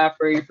expectations are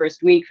for your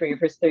first week, for your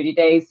first 30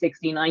 days,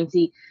 60,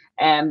 90,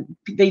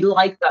 they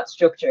like that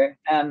structure,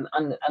 and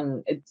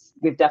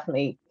we've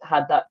definitely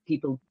had that.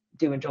 People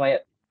do enjoy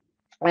it.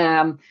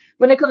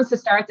 When it comes to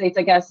start dates,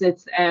 I guess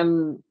it's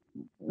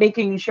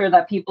making sure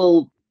that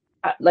people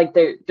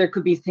there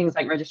could be things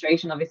like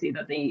registration, obviously,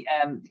 that they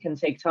can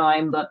take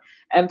time, but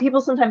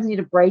people sometimes need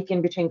a break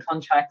in between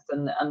contracts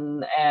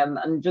and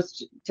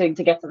just to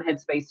get some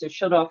headspace to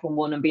shut off on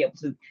one and be able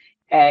to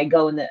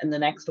go in the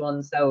next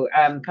one. So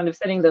kind of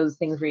setting those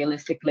things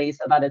realistically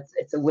so that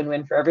it's a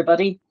win-win for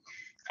everybody.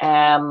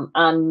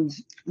 And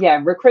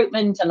yeah,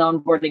 recruitment and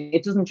onboarding,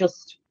 it doesn't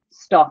just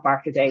stop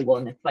after day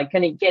one. It's like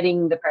kind of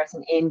getting the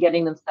person in,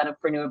 getting them set up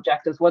for new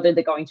objectives. What are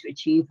they going to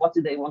achieve? What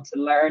do they want to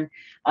learn?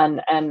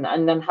 And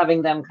then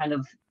having them kind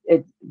of,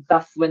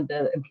 that's when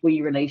the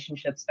employee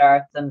relationship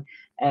starts, and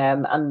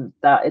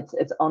that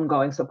it's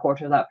ongoing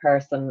support of that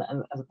person,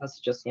 and as opposed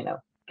to just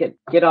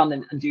get on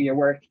and do your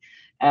work.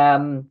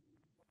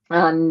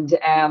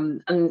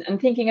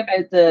 and thinking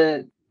about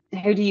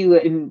how do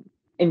you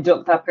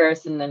induct that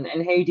person, and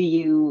how do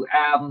you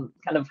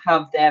kind of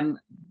have them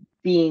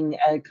being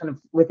kind of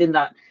within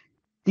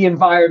the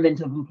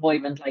environment of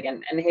employment, like,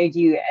 and how do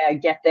you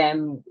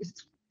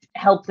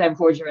help them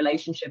forge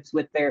relationships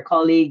with their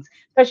colleagues,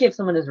 especially if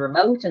someone is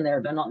remote and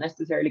they're not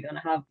necessarily going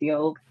to have the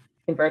old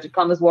inverted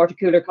commas water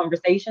cooler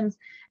conversations.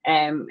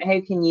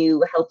 How can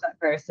you help that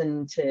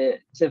person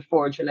to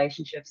forge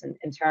relationships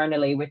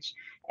internally, which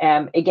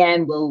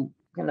again will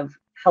kind of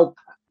help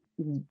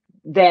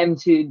them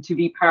to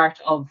be part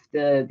of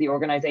the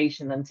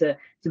organization, and to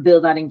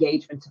build that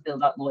engagement, to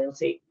build that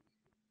loyalty.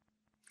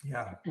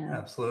 Yeah,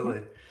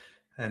 absolutely.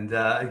 And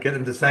get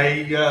them to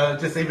say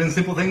just even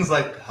simple things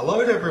like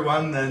hello to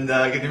everyone, and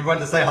get everyone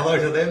to say hello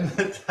to them.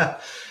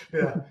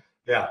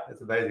 Yeah,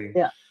 it's amazing.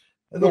 Yeah.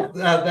 Look,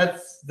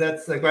 that's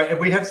great. And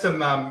we have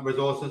some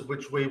resources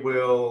which we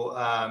will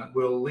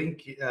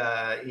link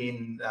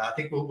in. I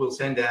think we'll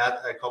send out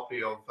a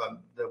copy of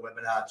the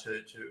webinar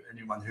to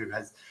anyone who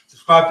has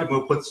subscribed, and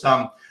we'll put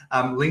some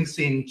links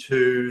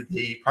into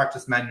the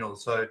practice manual.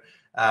 So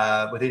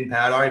within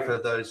Power Diary, for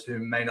those who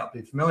may not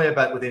be familiar,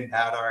 but within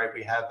Power Diary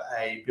we have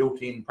a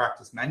built-in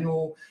practice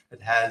manual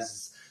that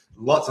has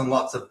lots and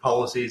lots of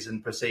policies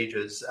and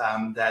procedures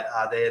that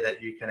are there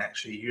that you can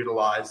actually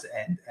utilize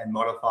and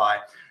modify.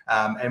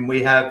 And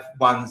we have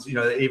ones,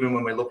 even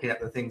when we're looking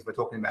at the things we're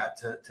talking about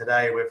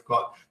today, we've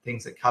got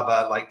things that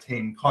cover like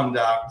team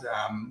conduct,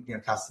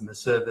 customer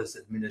service,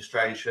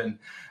 administration,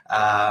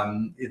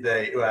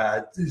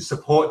 the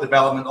support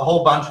development, a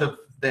whole bunch of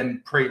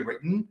them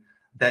pre-written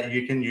that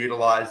you can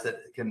utilize,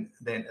 that can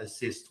then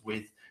assist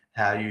with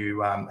how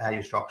you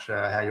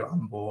structure, how you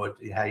onboard,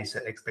 how you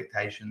set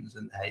expectations,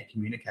 and how you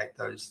communicate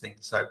those things.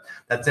 So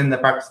that's in the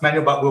practice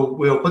manual, but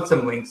we'll put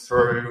some links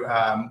through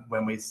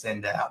when we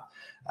send out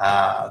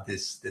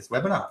this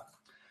webinar.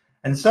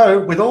 And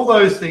so with all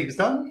those things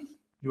done,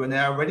 you are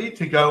now ready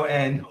to go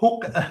and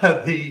hook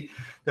the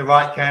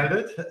right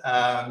candidate.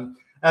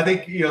 I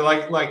think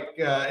like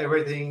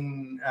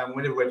everything,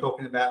 whenever we're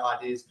talking about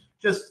ideas,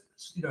 just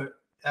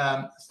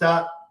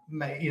start.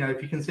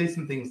 If you can see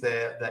some things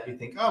there that you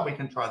think, oh, we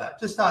can try that,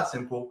 just start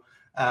simple,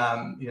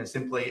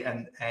 simply,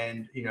 and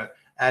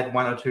add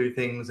one or two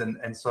things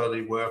and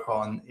slowly work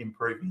on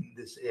improving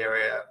this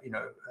area.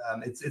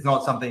 It's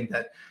not something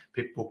that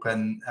people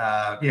can,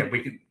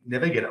 we can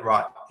never get it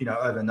right,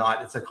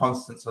 overnight. It's a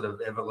constant sort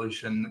of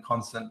evolution,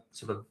 constant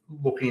sort of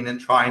looking and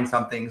trying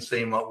something,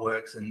 seeing what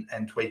works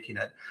and tweaking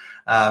it.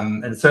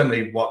 And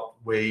certainly what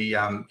we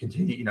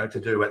continue, to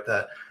do at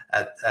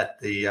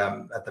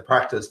the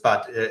practice,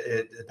 but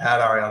at Power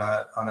Diary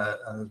on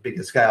a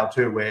bigger scale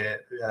too,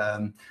 where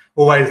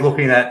always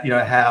looking at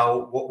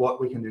what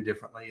we can do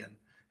differently and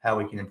how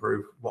we can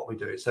improve what we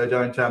do. So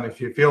don't if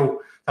you feel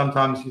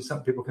sometimes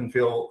some people can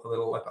feel a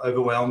little like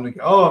overwhelmed and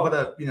go, oh, I've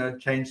got to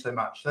change so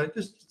much. So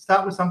just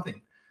start with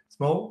something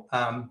small,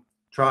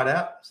 try it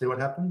out, see what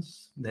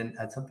happens, then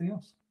add something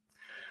else.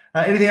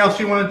 Anything else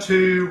you wanted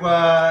to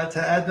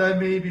add,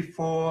 Naomi,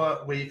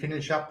 before we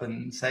finish up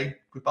and say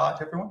goodbye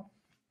to everyone?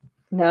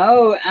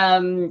 No,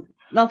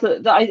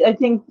 I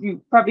think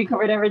you probably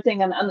covered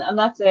everything, and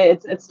that's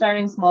it. It's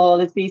starting small,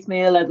 it's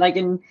piecemeal, like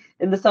in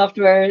the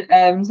software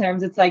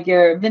terms, it's like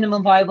your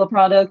minimum viable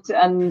product,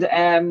 and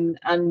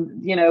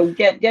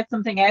get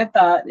something out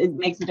that it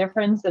makes a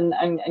difference,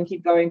 and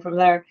keep going from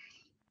there.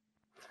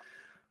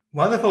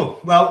 Wonderful.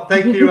 Well,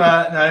 thank you,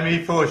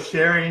 Naomi, for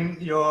sharing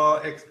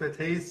your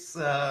expertise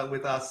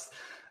with us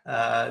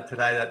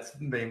today. That's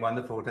been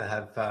wonderful to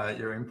have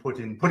your input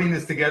in putting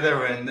this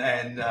together and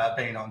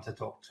being on to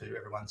talk to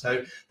everyone.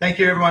 So thank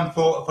you, everyone,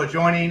 for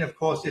joining. Of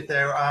course, if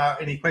there are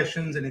any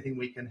questions, anything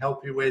we can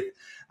help you with,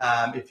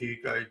 if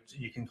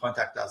you can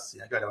contact us.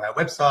 Go to our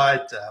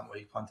website, or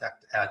you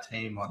contact our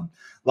team on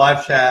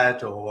live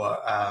chat or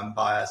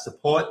via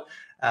support.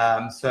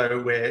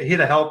 So we're here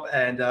to help,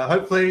 and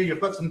hopefully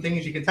you've got some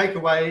things you can take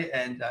away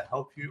and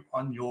help you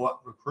on your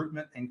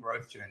recruitment and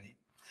growth journey.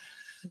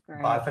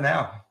 Great. Bye for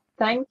now.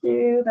 Thank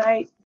you.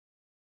 Bye.